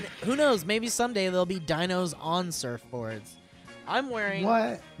 And who knows, maybe someday there'll be dinos on surfboards. I'm wearing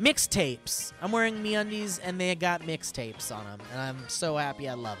mixtapes. I'm wearing MeUndies, and they got mixtapes on them. And I'm so happy.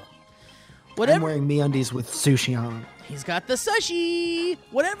 I love them. I'm wearing MeUndies with sushi on them. He's got the sushi.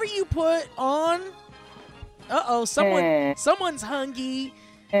 Whatever you put on. Uh-oh, someone's hungry.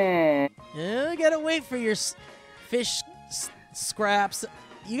 You gotta wait for your fish scraps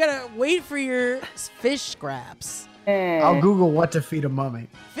You gotta wait for your fish scraps. I'll Google what to feed a mummy.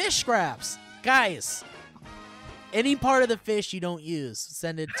 Fish scraps, guys. Any part of the fish you don't use,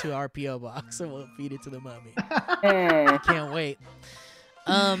 send it to our PO box and we'll feed it to the mummy. I can't wait.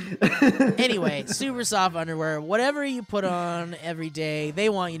 Anyway, super soft underwear. Whatever you put on every day, they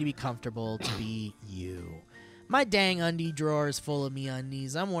want you to be comfortable to be you. My dang undie drawer is full of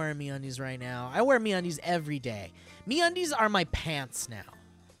MeUndies. I'm wearing MeUndies right now. I wear MeUndies every day. MeUndies are my pants now.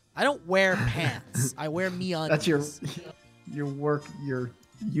 I don't wear pants. I wear MeUndies. That's your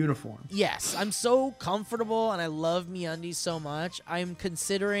uniform. Yes, I'm so comfortable and I love MeUndies so much. I'm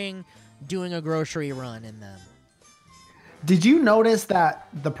considering doing a grocery run in them. Did you notice that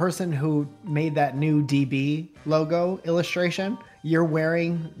the person who made that new DB logo illustration, you're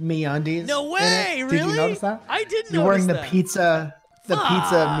wearing MeUndies? No way, really? Did you notice that? I didn't You're notice wearing that. the pizza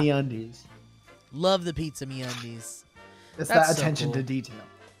MeUndies. Love the pizza MeUndies. It's That's that so attention cool. to detail.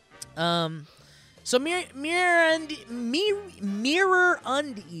 So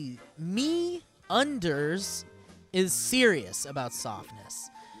MeUnders is serious about softness.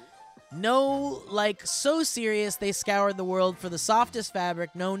 No, like so serious they scoured the world for the softest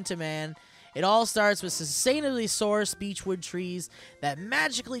fabric known to man. It all starts with sustainably sourced beechwood trees that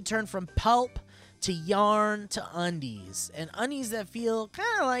magically turn from pulp to yarn to undies, and undies that feel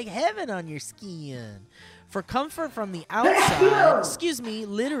kind of like heaven on your skin. For comfort from the outside,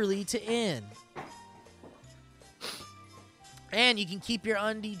 literally to in. And you can keep your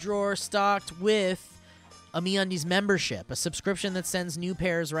undie drawer stocked with a MeUndies membership, a subscription that sends new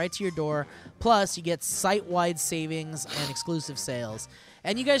pairs right to your door. Plus, you get site-wide savings and exclusive sales.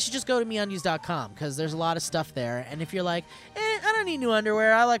 And you guys should just go to MeUndies.com because there's a lot of stuff there. And if you're like, I don't need new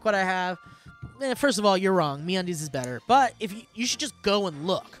underwear, I like what I have. First of all, you're wrong. MeUndies is better. But if you should just go and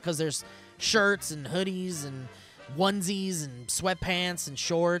look because there's shirts and hoodies and onesies and sweatpants and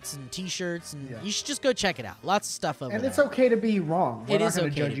shorts and t-shirts, and you should just go check it out. Lots of stuff over there. And it's okay to be wrong. We're not going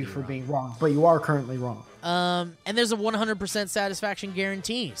to judge you for being wrong, but you are currently wrong. And there's a 100% satisfaction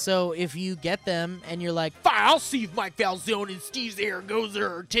guarantee. So if you get them and you're like, fine, I'll see if Mike Falzone and Steve's hair goes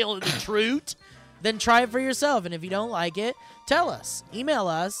there or telling the truth, then try it for yourself. And if you don't like it, tell us, email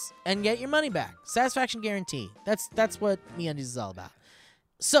us, and get your money back. Satisfaction guarantee. That's what MeUndies is all about.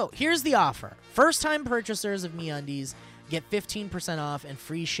 So here's the offer. First-time purchasers of MeUndies get 15% off and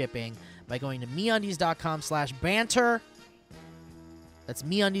free shipping by going to MeUndies.com/banter. That's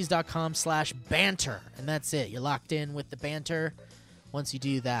MeUndies.com/banter. And that's it. You're locked in with the banter once you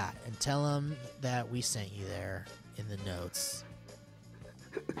do that. And tell them that we sent you there in the notes.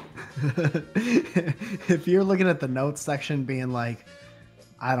 If you're looking at the notes section being like,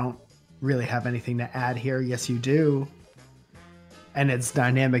 I don't really have anything to add here. Yes, you do. And it's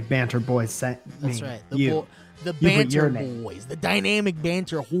Dynamic Banter Boys sent me. That's right. The Banter Boys. The Dynamic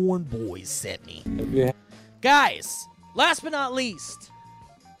Banter Horn Boys sent me. Yeah. Guys, last but not least,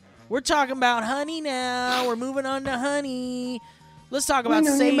 we're talking about honey now. We're moving on to honey. Let's talk about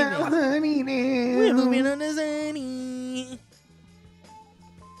saving. We're moving on to honey.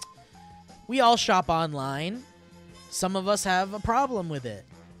 We all shop online. Some of us have a problem with it.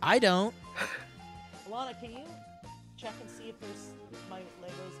 I don't. Alana, can you check and see if my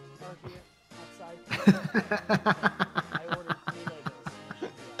Legos are here outside? I ordered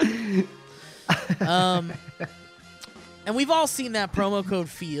 3 Legos. And we've all seen that promo code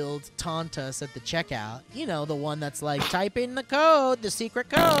field taunt us at the checkout. You know, the one that's like, type in the code, the secret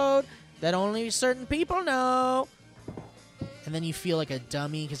code that only certain people know. And then you feel like a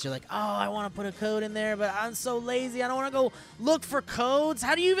dummy because you're like, oh, I want to put a code in there, but I'm so lazy. I don't want to go look for codes.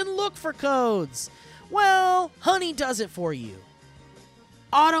 How do you even look for codes? Well, Honey does it for you.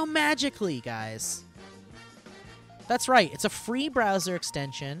 Auto-magically, guys. That's right. It's a free browser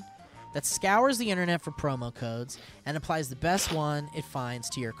extension that scours the internet for promo codes and applies the best one it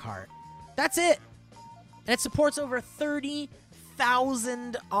finds to your cart. That's it. And it supports over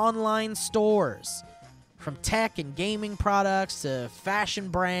 30,000 online stores. From tech and gaming products to fashion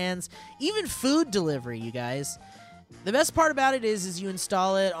brands, even food delivery, you guys. The best part about it is you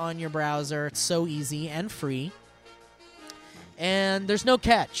install it on your browser. It's so easy and free. And there's no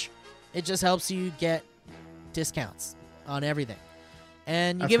catch. It just helps you get discounts on everything.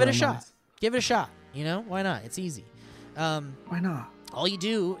 And you give it a shot. Nice. Give it a shot. You know, why not? It's easy. Why not? All you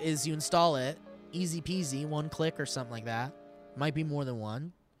do is you install it. Easy peasy, 1 click or something like that. Might be more than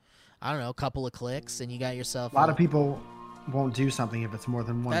one. I don't know, a couple of clicks, and you got yourself... A lot of people won't do something if it's more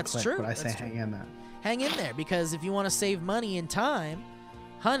than 1 That's click, true. but I say That's hang true. in there. Hang in there, because if you want to save money and time,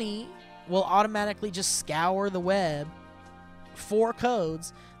 Honey will automatically just scour the web for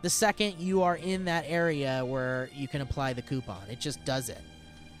codes the second you are in that area where you can apply the coupon. It just does it.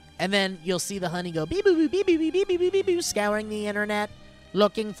 And then you'll see the honey go beep, boop, boop, beep, beep, beep, beep, beep, beep, beep, beep, scouring the internet,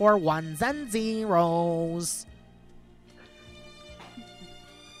 looking for ones and zeros.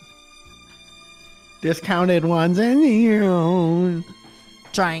 Discounted ones and zeros.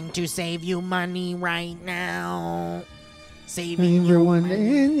 Trying to save you money right now. Saving you Everyone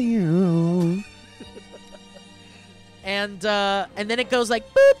money. and zeros. And then it goes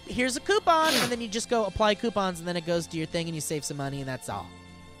like, boop, here's a coupon. And then you just go apply coupons, and then it goes to your thing, and you save some money, and that's all.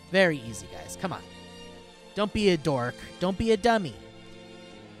 Very easy, guys. Come on. Don't be a dork. Don't be a dummy.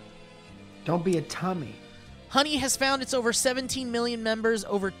 Don't be a tummy. Honey has found its over 17 million members,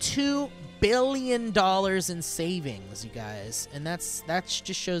 over $2 billion in savings, you guys. And that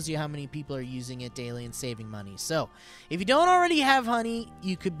just shows you how many people are using it daily and saving money. So, if you don't already have Honey,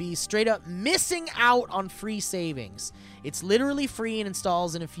 you could be straight up missing out on free savings. It's literally free and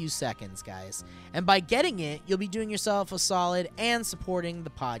installs in a few seconds, guys. And by getting it, you'll be doing yourself a solid and supporting the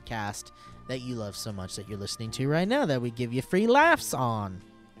podcast that you love so much that you're listening to right now, that we give you free laughs on.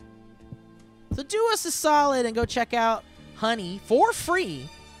 So do us a solid and go check out Honey for free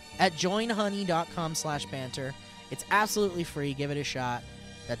at joinhoney.com/banter. It's absolutely free. Give it a shot.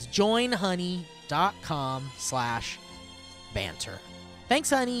 That's joinhoney.com/banter. Thanks,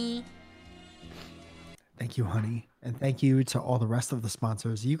 Honey. Thank you, honey. And thank you to all the rest of the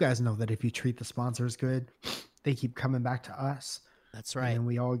sponsors. You guys know that if you treat the sponsors good, they keep coming back to us. That's right. And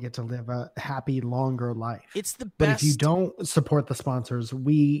we all get to live a happy, longer life. It's the best. But if you don't support the sponsors,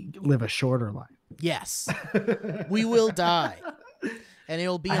 we live a shorter life. Yes. We will die. And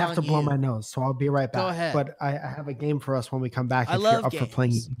it'll be I have on to blow you. my nose, so I'll be right back. Go ahead. But I have a game for us when we come back. I if love you're up games. for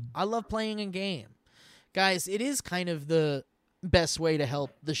playing. I love playing a game. Guys, it is kind of the best way to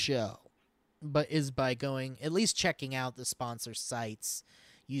help the show, but is by going, at least checking out the sponsor sites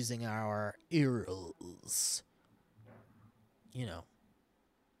using our URLs. You know,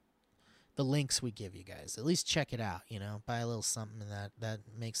 the links we give you guys. At least check it out, you know. Buy a little something that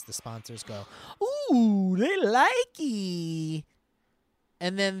makes the sponsors go, ooh, they likey.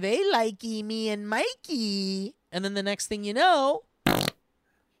 And then they likey me and Mikey. And then the next thing you know,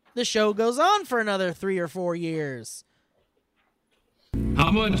 the show goes on for another 3 or 4 years. How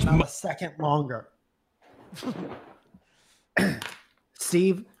much? Not a second longer.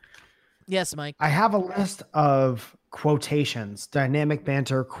 Steve, Yes, Mike. I have a list of quotations, dynamic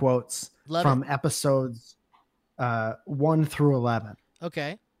banter quotes Love from it. episodes 1 through 11.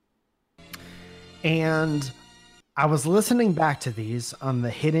 Okay. And I was listening back to these on the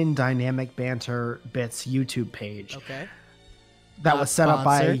Hidden Dynamic Banter Bits YouTube page Okay. that Not was set up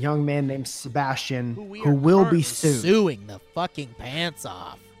by a sponsored. young man named Sebastian Who we who are will be currently sued. suing the fucking pants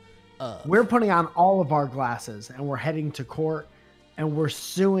off of. We're putting on all of our glasses and we're heading to court and we're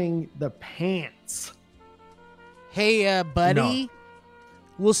suing the pants. Hey, buddy.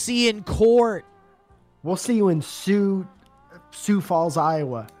 We'll see you in court. We'll see you in Sioux Falls,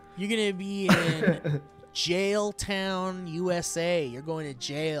 Iowa. You're going to be in Jailtown, USA. You're going to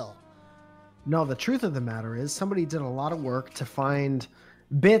jail. No, the truth of the matter is somebody did a lot of work to find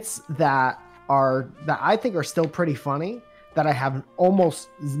bits that I think are still pretty funny, that I have almost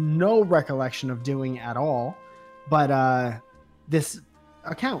no recollection of doing at all. But this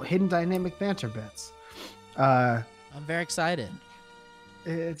account, Hidden Dynamic Banter Bits, I'm very excited.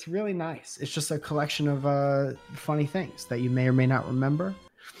 it's really nice. It's just a collection of funny things that you may or may not remember.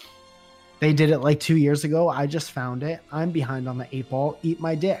 They did it like 2 years ago. I just found it. I'm behind on the 8 ball. Eat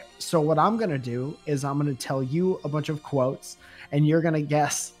my dick. So what I'm going to do is I'm going to tell you a bunch of quotes and you're going to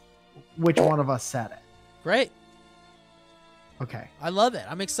guess which one of us said it. Great. Okay. I love it.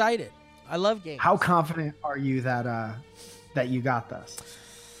 I'm excited. I love games. How confident are you that you got this?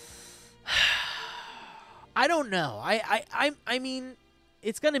 I don't know. I mean,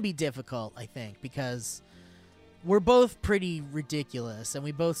 it's going to be difficult, I think, because we're both pretty ridiculous and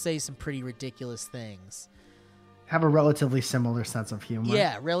we both say some pretty ridiculous things. Have a relatively similar sense of humor.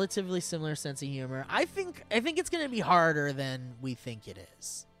 Yeah, relatively similar sense of humor. I think it's going to be harder than we think it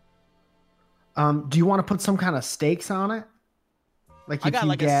is. Do you want to put some kind of stakes on it? Like I if got you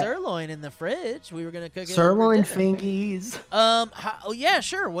like a get sirloin in the fridge. We were going to cook it. sirloin for dinner. fingies. Oh yeah,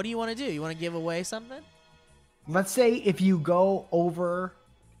 sure. What do you want to do? You want to give away something? Let's say if you go over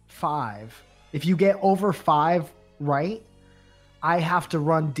 5, if you get over 5 right, I have to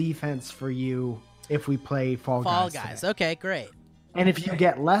run defense for you if we play Fall Guys. Today. Okay, great. And if you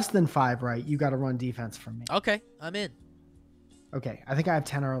get less than 5 right, you got to run defense for me. Okay, I'm in. Okay, I think I have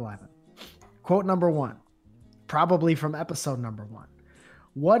 10 or 11. Quote number 1, probably from episode number 1.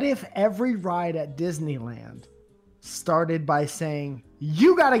 What if every ride at Disneyland started by saying,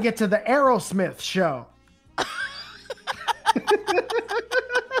 "You got to get to the Aerosmith show"?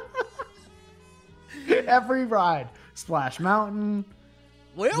 Every ride. Splash Mountain.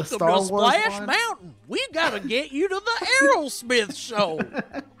 Welcome Star to Wars Splash one. Mountain. We gotta get you to the Aerosmith show.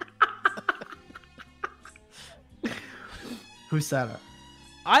 Who said it?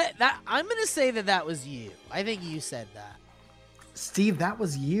 I'm gonna say that was you. I think you said that. Steve, that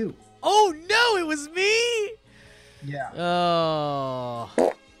was you. Oh no, it was me. Yeah. Oh,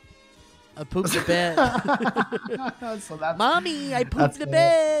 I pooped the bed. So that's, Mommy, I That's pooped the it.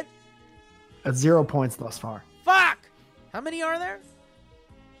 bed. that's 0 points thus far. Fuck. How many are there?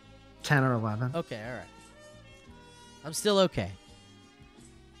 10 or 11. Okay, all right. I'm still okay.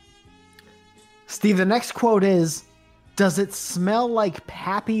 Steve, the next quote is, does it smell like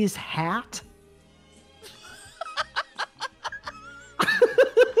Pappy's hat?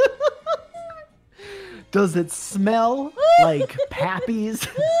 Does it smell like Pappy's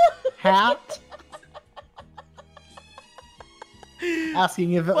hat?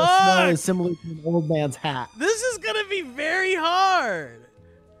 Asking if it will smell Fuck. as similar to an old man's hat. This is gonna be very hard.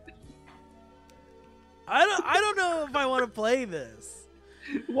 I don't know if I want to play this.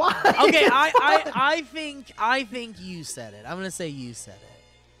 Why? Okay, I think you said it. I'm gonna say you said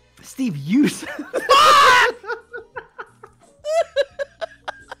it. Steve, you said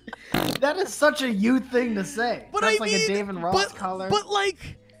that is such a you thing to say. But That's I like mean, a David Ross color. But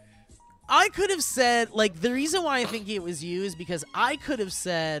like, I could have said like the reason why I think it was you is because I could have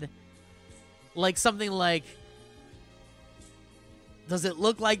said like something like, "Does it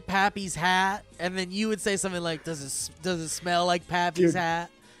look like Pappy's hat?" And then you would say something like, "Does it smell like Pappy's Dude, hat?"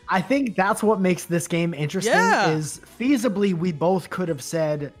 I think that's what makes this game interesting. Yeah. Is feasibly we both could have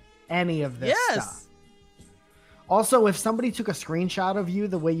said any of this Yes. stuff. Also, if somebody took a screenshot of you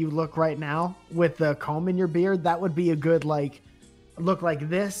the way you look right now with the comb in your beard, that would be a good like look like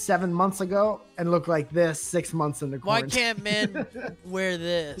this 7 months ago and look like this 6 months into Why quarantine. can't men wear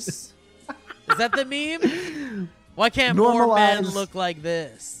this? Is that the meme? Why can't more men Normalize- look like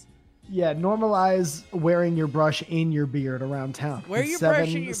this? Yeah, normalize wearing your brush in your beard around town. Wear With your 7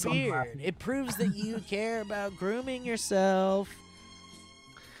 brush in your sunglasses. beard. It proves that you care about grooming yourself.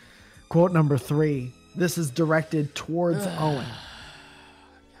 Quote number 3. This is directed towards Owen.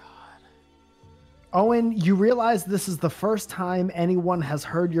 Owen, you realize this is the first time anyone has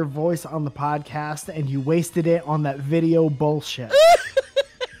heard your voice on the podcast and you wasted it on that video bullshit.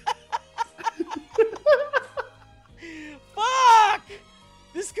 Fuck!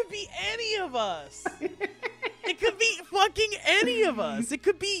 This could be any of us. It could be fucking any of us. It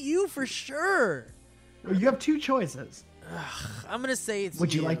could be you for sure. You have 2 choices. I'm gonna say it's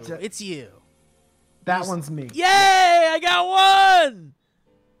Would you. you like to- It's you. That one's me. Yay! I got one!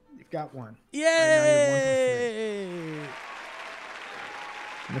 You've got one. Yay!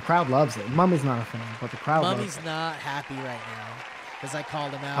 And the crowd loves it. Mummy's not a fan, but the crowd Mummy's loves not happy right now because I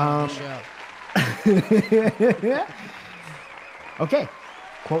called him out on the show. it. Okay.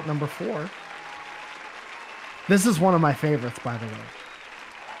 Quote number 4. This is one of my favorites, by the way.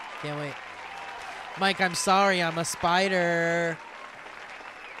 Can't wait. Mike, I'm sorry. I'm a spider.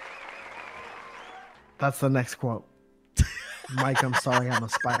 That's the next quote. Mike, I'm sorry, I'm a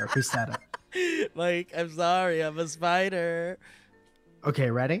spider. Who said it? Mike, I'm sorry. I'm a spider.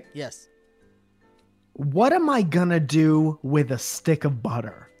 Okay, ready? Yes. What am I gonna do with a stick of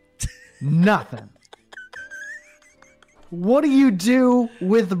butter? Nothing. What do you do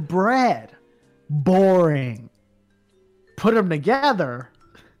with bread? Boring. Put them together.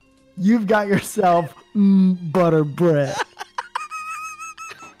 You've got yourself butter bread.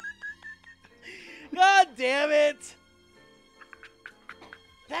 God damn it.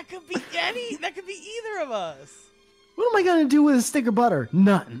 That could be that could be either of us. What am I gonna do with a stick of butter?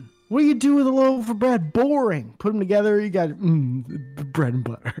 Nothing. What do you do with a loaf of bread? Boring. Put them together. You got bread and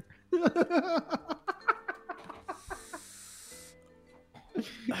butter.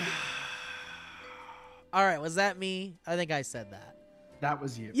 All right, was that me? I think I said that. That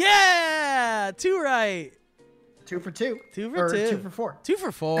was you. Yeah! 2 right. 2 for 2. 2 for Or 2. 2 for 4. 2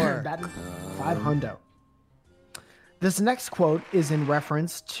 for 4. That is 5 hundo. This next quote is in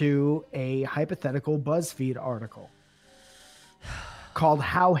reference to a hypothetical BuzzFeed article called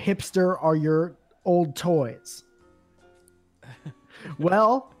 "How Hipster Are Your Old Toys?"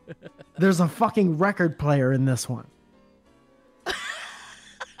 Well, there's a fucking record player in this one.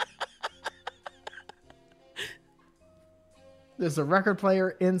 There's a record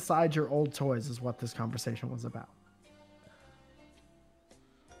player inside your old toys is what this conversation was about.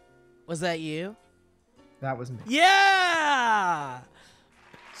 Was that you? That was me. Yeah!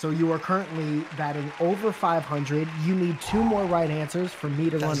 So you are currently batting over 500. You need 2 more right answers for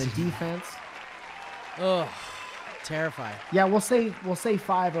me to run a defense. Ugh. Terrified. Yeah, we'll say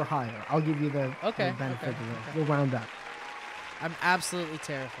 5 or higher. I'll give you the Okay, the benefit okay, of it. okay. We'll round up. I'm absolutely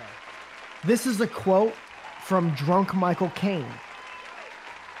terrified. This is a quote from Drunk Michael Caine.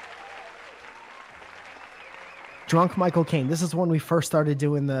 Drunk Michael Caine. This is when we first started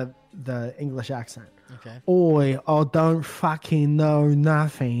doing the English accent. Okay. Oi, I don't fucking know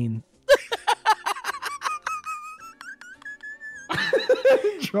nothing.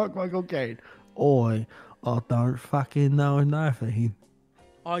 Drunk Michael Caine. Oi, I don't fucking know nothing.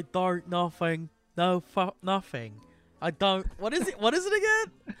 I don't nothing. No fuck nothing. I don't. What is it? What is it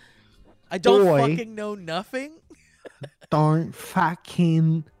again? I don't Boy. fucking know nothing. Don't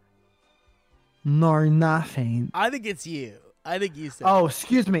fucking know nothing. I think it's you. I think you said. Oh,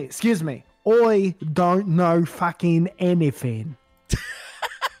 excuse me. I don't know fucking anything.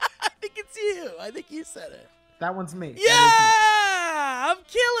 I think it's you. I think you said it. That one's me. Yeah, I'm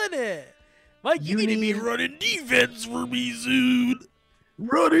killing it. Mike, you You need to be need- running defense for me soon.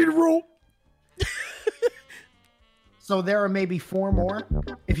 Running rope. So there are maybe 4 more.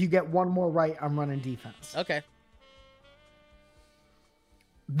 If you get 1 more right, I'm running defense. Okay.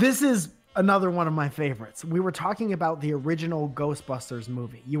 This is another one of my favorites. We were talking about the original Ghostbusters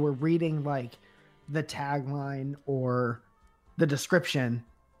movie. You were reading like the tagline or the description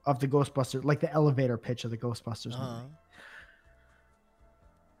of the Ghostbusters, like the elevator pitch of the Ghostbusters movie.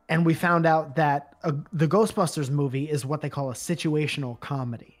 And we found out that the Ghostbusters movie is what they call a situational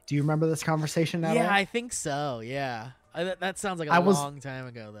comedy. Do you remember this conversation at all? Yeah, I think so. Yeah. That sounds like a I was- long time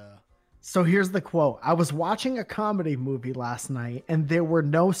ago, though. So here's the quote. I was watching a comedy movie last night and there were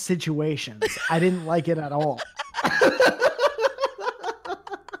no situations. I didn't like it at all.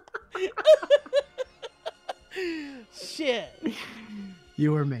 Shit.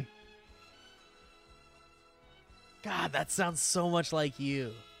 You or me. God, that sounds so much like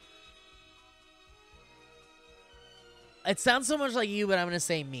you. It sounds so much like you, but I'm going to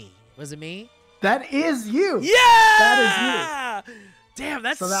say me. Was it me? That is you. Yeah! That is you. Damn,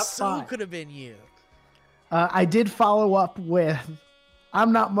 that's So that's so 5. could have been you. I did follow up with,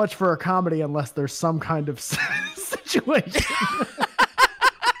 I'm not much for a comedy unless there's some kind of situation.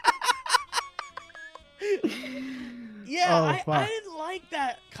 Yeah, Oh, I fuck. didn't like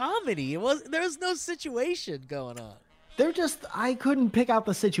that comedy. There was no situation going on. They're just, I couldn't pick out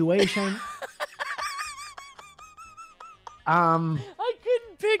the situation. I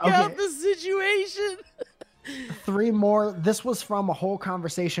couldn't pick Okay. out the situation. 3 more. This was from a whole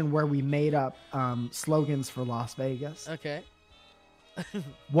conversation where we made up slogans for Las Vegas. Okay.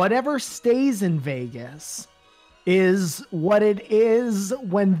 Whatever stays in Vegas is what it is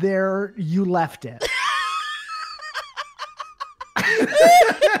when you left it.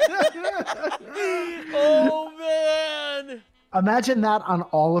 Oh man. Imagine that on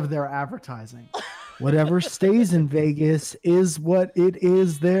all of their advertising. Whatever stays in Vegas is what it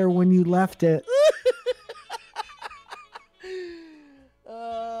is there when you left it.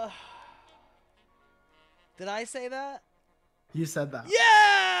 Did I say that? You said that.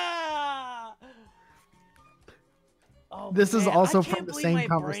 Yeah. Oh, This is man, also I from can't the believe same my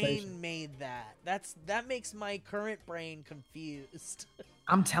conversation. brain made that. That makes my current brain confused.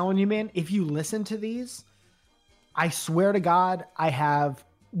 I'm telling you, man, if you listen to these, I swear to God,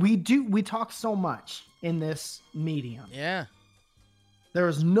 we talk so much in this medium. Yeah. There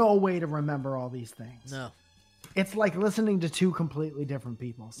is no way to remember all these things. No. It's like listening to 2 completely different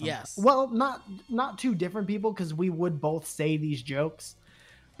people. sometimes. Yes. Well, not 2 different people because we would both say these jokes,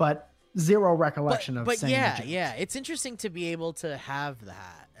 but zero recollection of But saying yeah, the jokes. yeah, it's interesting to be able to have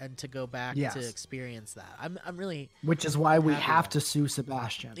that and to go back Yes. to experience that. I'm really. Which is why we Happy have about to sue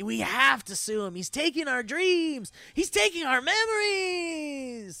Sebastian. We have to sue him. He's taking our dreams. He's taking our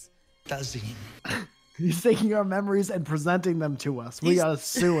memories. Does he? He's taking our memories and presenting them to us. We He's- gotta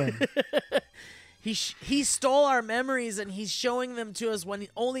sue him. He stole our memories and he's showing them to us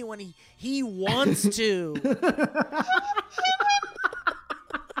only when he wants to.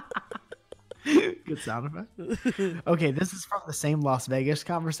 Good sound effect. Okay, this is from the same Las Vegas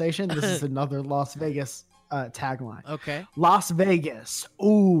conversation. This is another Las Vegas tagline. Okay. Las Vegas.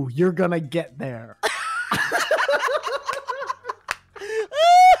 Ooh, you're gonna get there.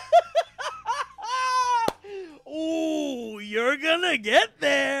 Ooh, you're gonna get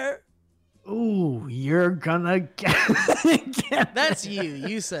there. Ooh, you're gonna get That's you.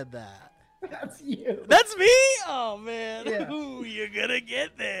 You said that. That's you. That's me? Oh man. Yeah. Ooh, you're gonna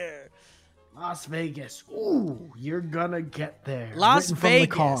get there. Las Vegas. Ooh, you're gonna get there. Las Written from Vegas.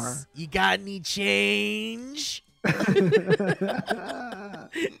 the car. You got any change?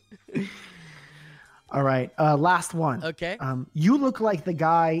 All right. Last one. Okay. You look like the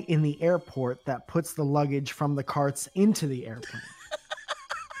guy in the airport that puts the luggage from the carts into the airplane.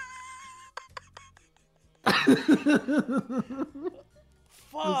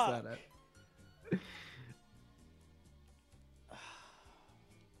 Fuck. Is that it?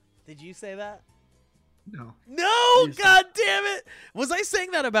 Did you say that? No. No, You said- god damn it. Was I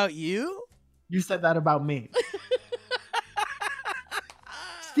saying that about you? You said that about me.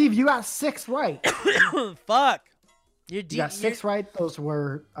 Steve, you got 6 right. Fuck. You're You got 6 right. Those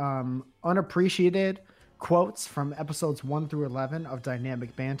were unappreciated quotes from episodes 1 through 11 of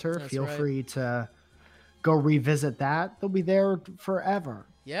Dynamic Banter. That's Feel right. free to go revisit that. They'll be there forever.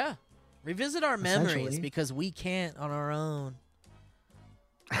 Yeah. Revisit our memories Essentially. because we can't on our own.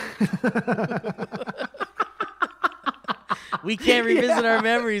 We can't revisit our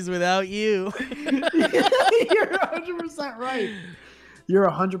memories without you. You're 100% right. You're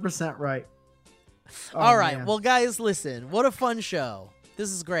 100% right. Oh, All right. man. Well, guys, listen. What a fun show.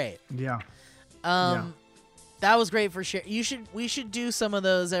 This is great. Yeah. That was great for sure. We should do some of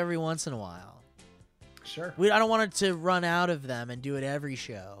those every once in a while. Sure. I don't want it to run out of them and do it every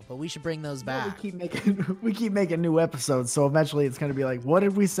show, but we should bring those Yeah, back. we keep making new episodes, so eventually it's gonna be like, what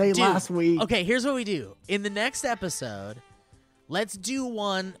did we say Dude, last week? Okay, here's what we do. In the next episode, let's do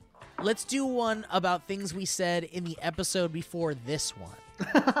one about things we said in the episode before this one.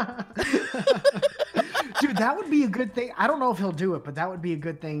 Dude, that would be a good thing. I don't know if he'll do it, but that would be a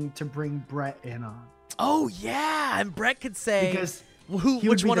good thing to bring Brett in on. Oh yeah, and Brett could say Because he would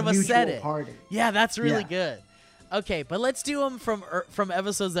which be one the of us said mutual it. party. Yeah, that's really Yeah. good. Okay, but let's do them from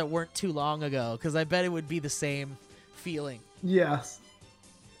episodes that weren't too long ago, because I bet it would be the same feeling. Yes.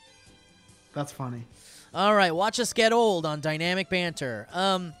 That's funny. All right, watch us get old on Dynamic Banter.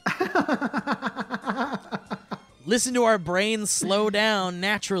 Listen to our brains slow down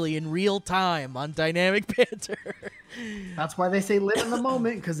naturally in real time on Dynamic Banter. That's why they say live in the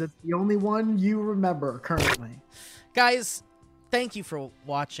moment, because it's the only one you remember currently. Guys, thank you for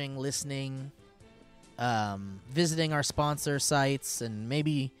watching, listening, visiting our sponsor sites, and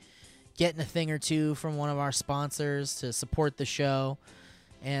maybe getting a thing or two from one of our sponsors to support the show.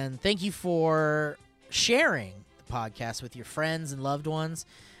 And thank you for sharing the podcast with your friends and loved ones.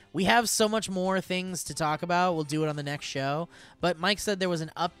 We have so much more things to talk about. We'll do it on the next show. But Mike said there was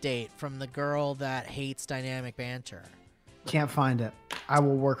an update from the girl that hates Dynamic Banter. Can't find it. I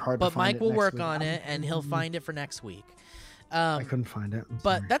will work hard to But find it. Mike will next work week. on it, and he'll find it for next week. I couldn't find it. I'm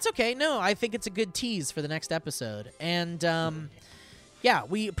But sorry. that's okay. No, I think it's a good tease for the next episode. And yeah,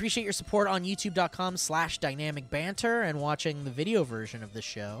 we appreciate your support on youtube.com/dynamic banter and watching the video version of the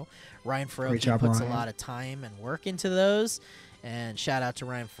show. Ryan Great Faroki job, puts Ryan. a lot of time and work into those. And shout out to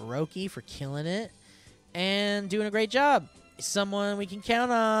Ryan Faroki for killing it and doing a great job. He's someone we can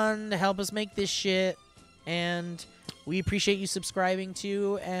count on to help us make this shit. And we appreciate you subscribing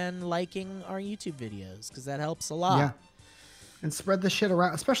to and liking our YouTube videos because that helps a lot. Yeah. And spread the shit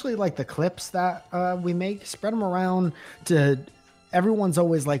around, especially like the clips that we make. Spread them around to everyone's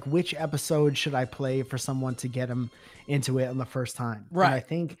always like, which episode should I play for someone to get them into it on the first time? Right. And I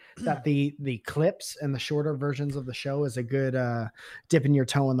think that the clips and the shorter versions of the show is a good dipping your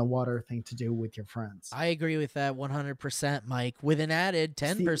toe in the water thing to do with your friends. I agree with that 100%, Mike, with an added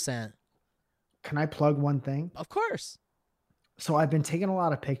 10%. Can I plug one thing? Of course. So I've been taking a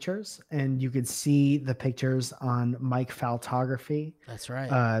lot of pictures, and you could see the pictures on Mike Photography. That's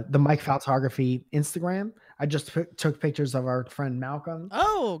right. The Mike Photography Instagram. I just took pictures of our friend Malcolm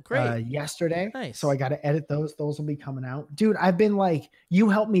Oh, great. yesterday. Nice. So I got to edit those. Those will be coming out. Dude, I've been like, you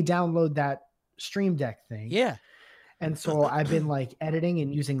helped me download that Stream Deck thing. Yeah. And so I've been like editing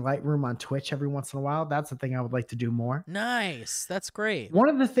and using Lightroom on Twitch every once in a while. That's the thing I would like to do more. Nice. That's great. One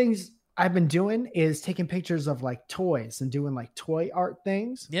of the things I've been doing is taking pictures of like toys and doing like toy art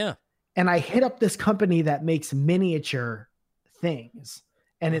things. Yeah. And I hit up this company that makes miniature things,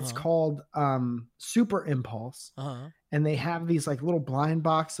 and it's Uh-huh. called Super Impulse. Uh-huh. And they have these like little blind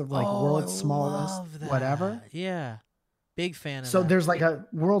box of like world's smallest whatever. Yeah. Big fan of So that. there's like a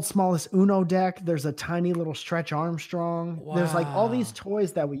world's smallest Uno deck. There's a tiny little Stretch Armstrong. There's like all these Wow.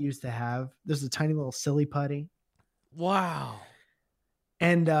 toys that we used to have. There's a tiny little Silly Putty. Wow.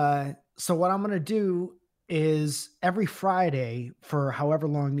 And so what I'm going to do is every Friday for however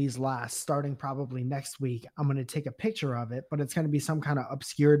long these last, starting probably next week, I'm going to take a picture of it, but it's going to be some kind of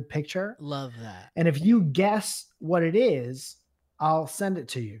obscured picture. Love that. And if you guess what it is, I'll send it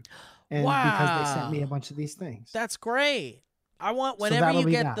to you. And because they sent me a Wow. bunch of these things. That's great. I want So whenever that'll you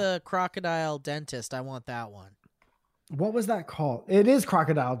be get that. the crocodile dentist, I want that one. What was that called? It is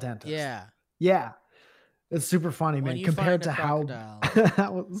Crocodile Dentist. Yeah. Yeah. It's super funny, When man, you compared find to a how, crocodile.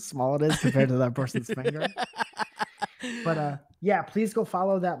 how small it is compared to that person's finger. But yeah, please go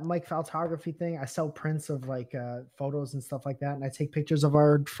follow that Mike Photography thing. I sell prints of like photos and stuff like that, and I take pictures of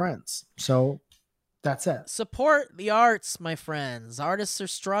our friends. So that's it. Support the arts, my friends. Artists are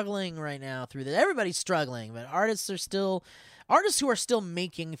struggling right now through this. Everybody's struggling, but artists who are still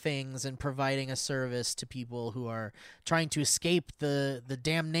making things and providing a service to people who are trying to escape the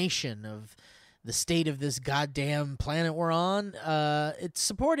damnation of the state of this goddamn planet we're on. It's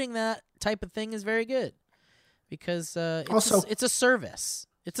supporting that type of thing is very good because it's a service.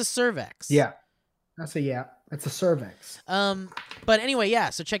 It's a cervix. Yeah. That's a yeah. It's a cervix. But anyway,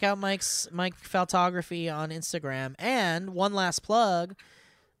 yeah. So check out Mike Photography on Instagram. And one last plug.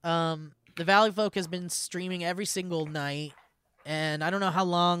 The Valley Folk has been streaming every single night. And I don't know how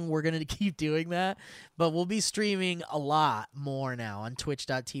long we're going to keep doing that, but we'll be streaming a lot more now on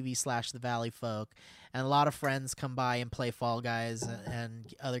twitch.tv/thevalleyfolk. And a lot of friends come by and play Fall Guys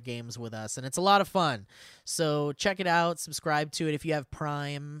and other games with us. And it's a lot of fun. So check it out. Subscribe to it. If you have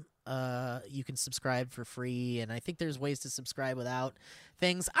Prime, you can subscribe for free. And I think there's ways to subscribe without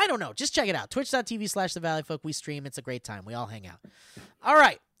things. I don't know. Just check it out. Twitch.tv/thevalleyfolk. We stream. It's a great time. We all hang out. All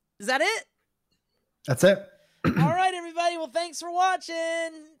right. Is that it? That's it. All right, everybody. Well, thanks for watching.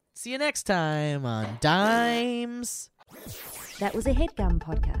 See you next time on Dimes. That was a HeadGum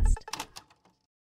podcast.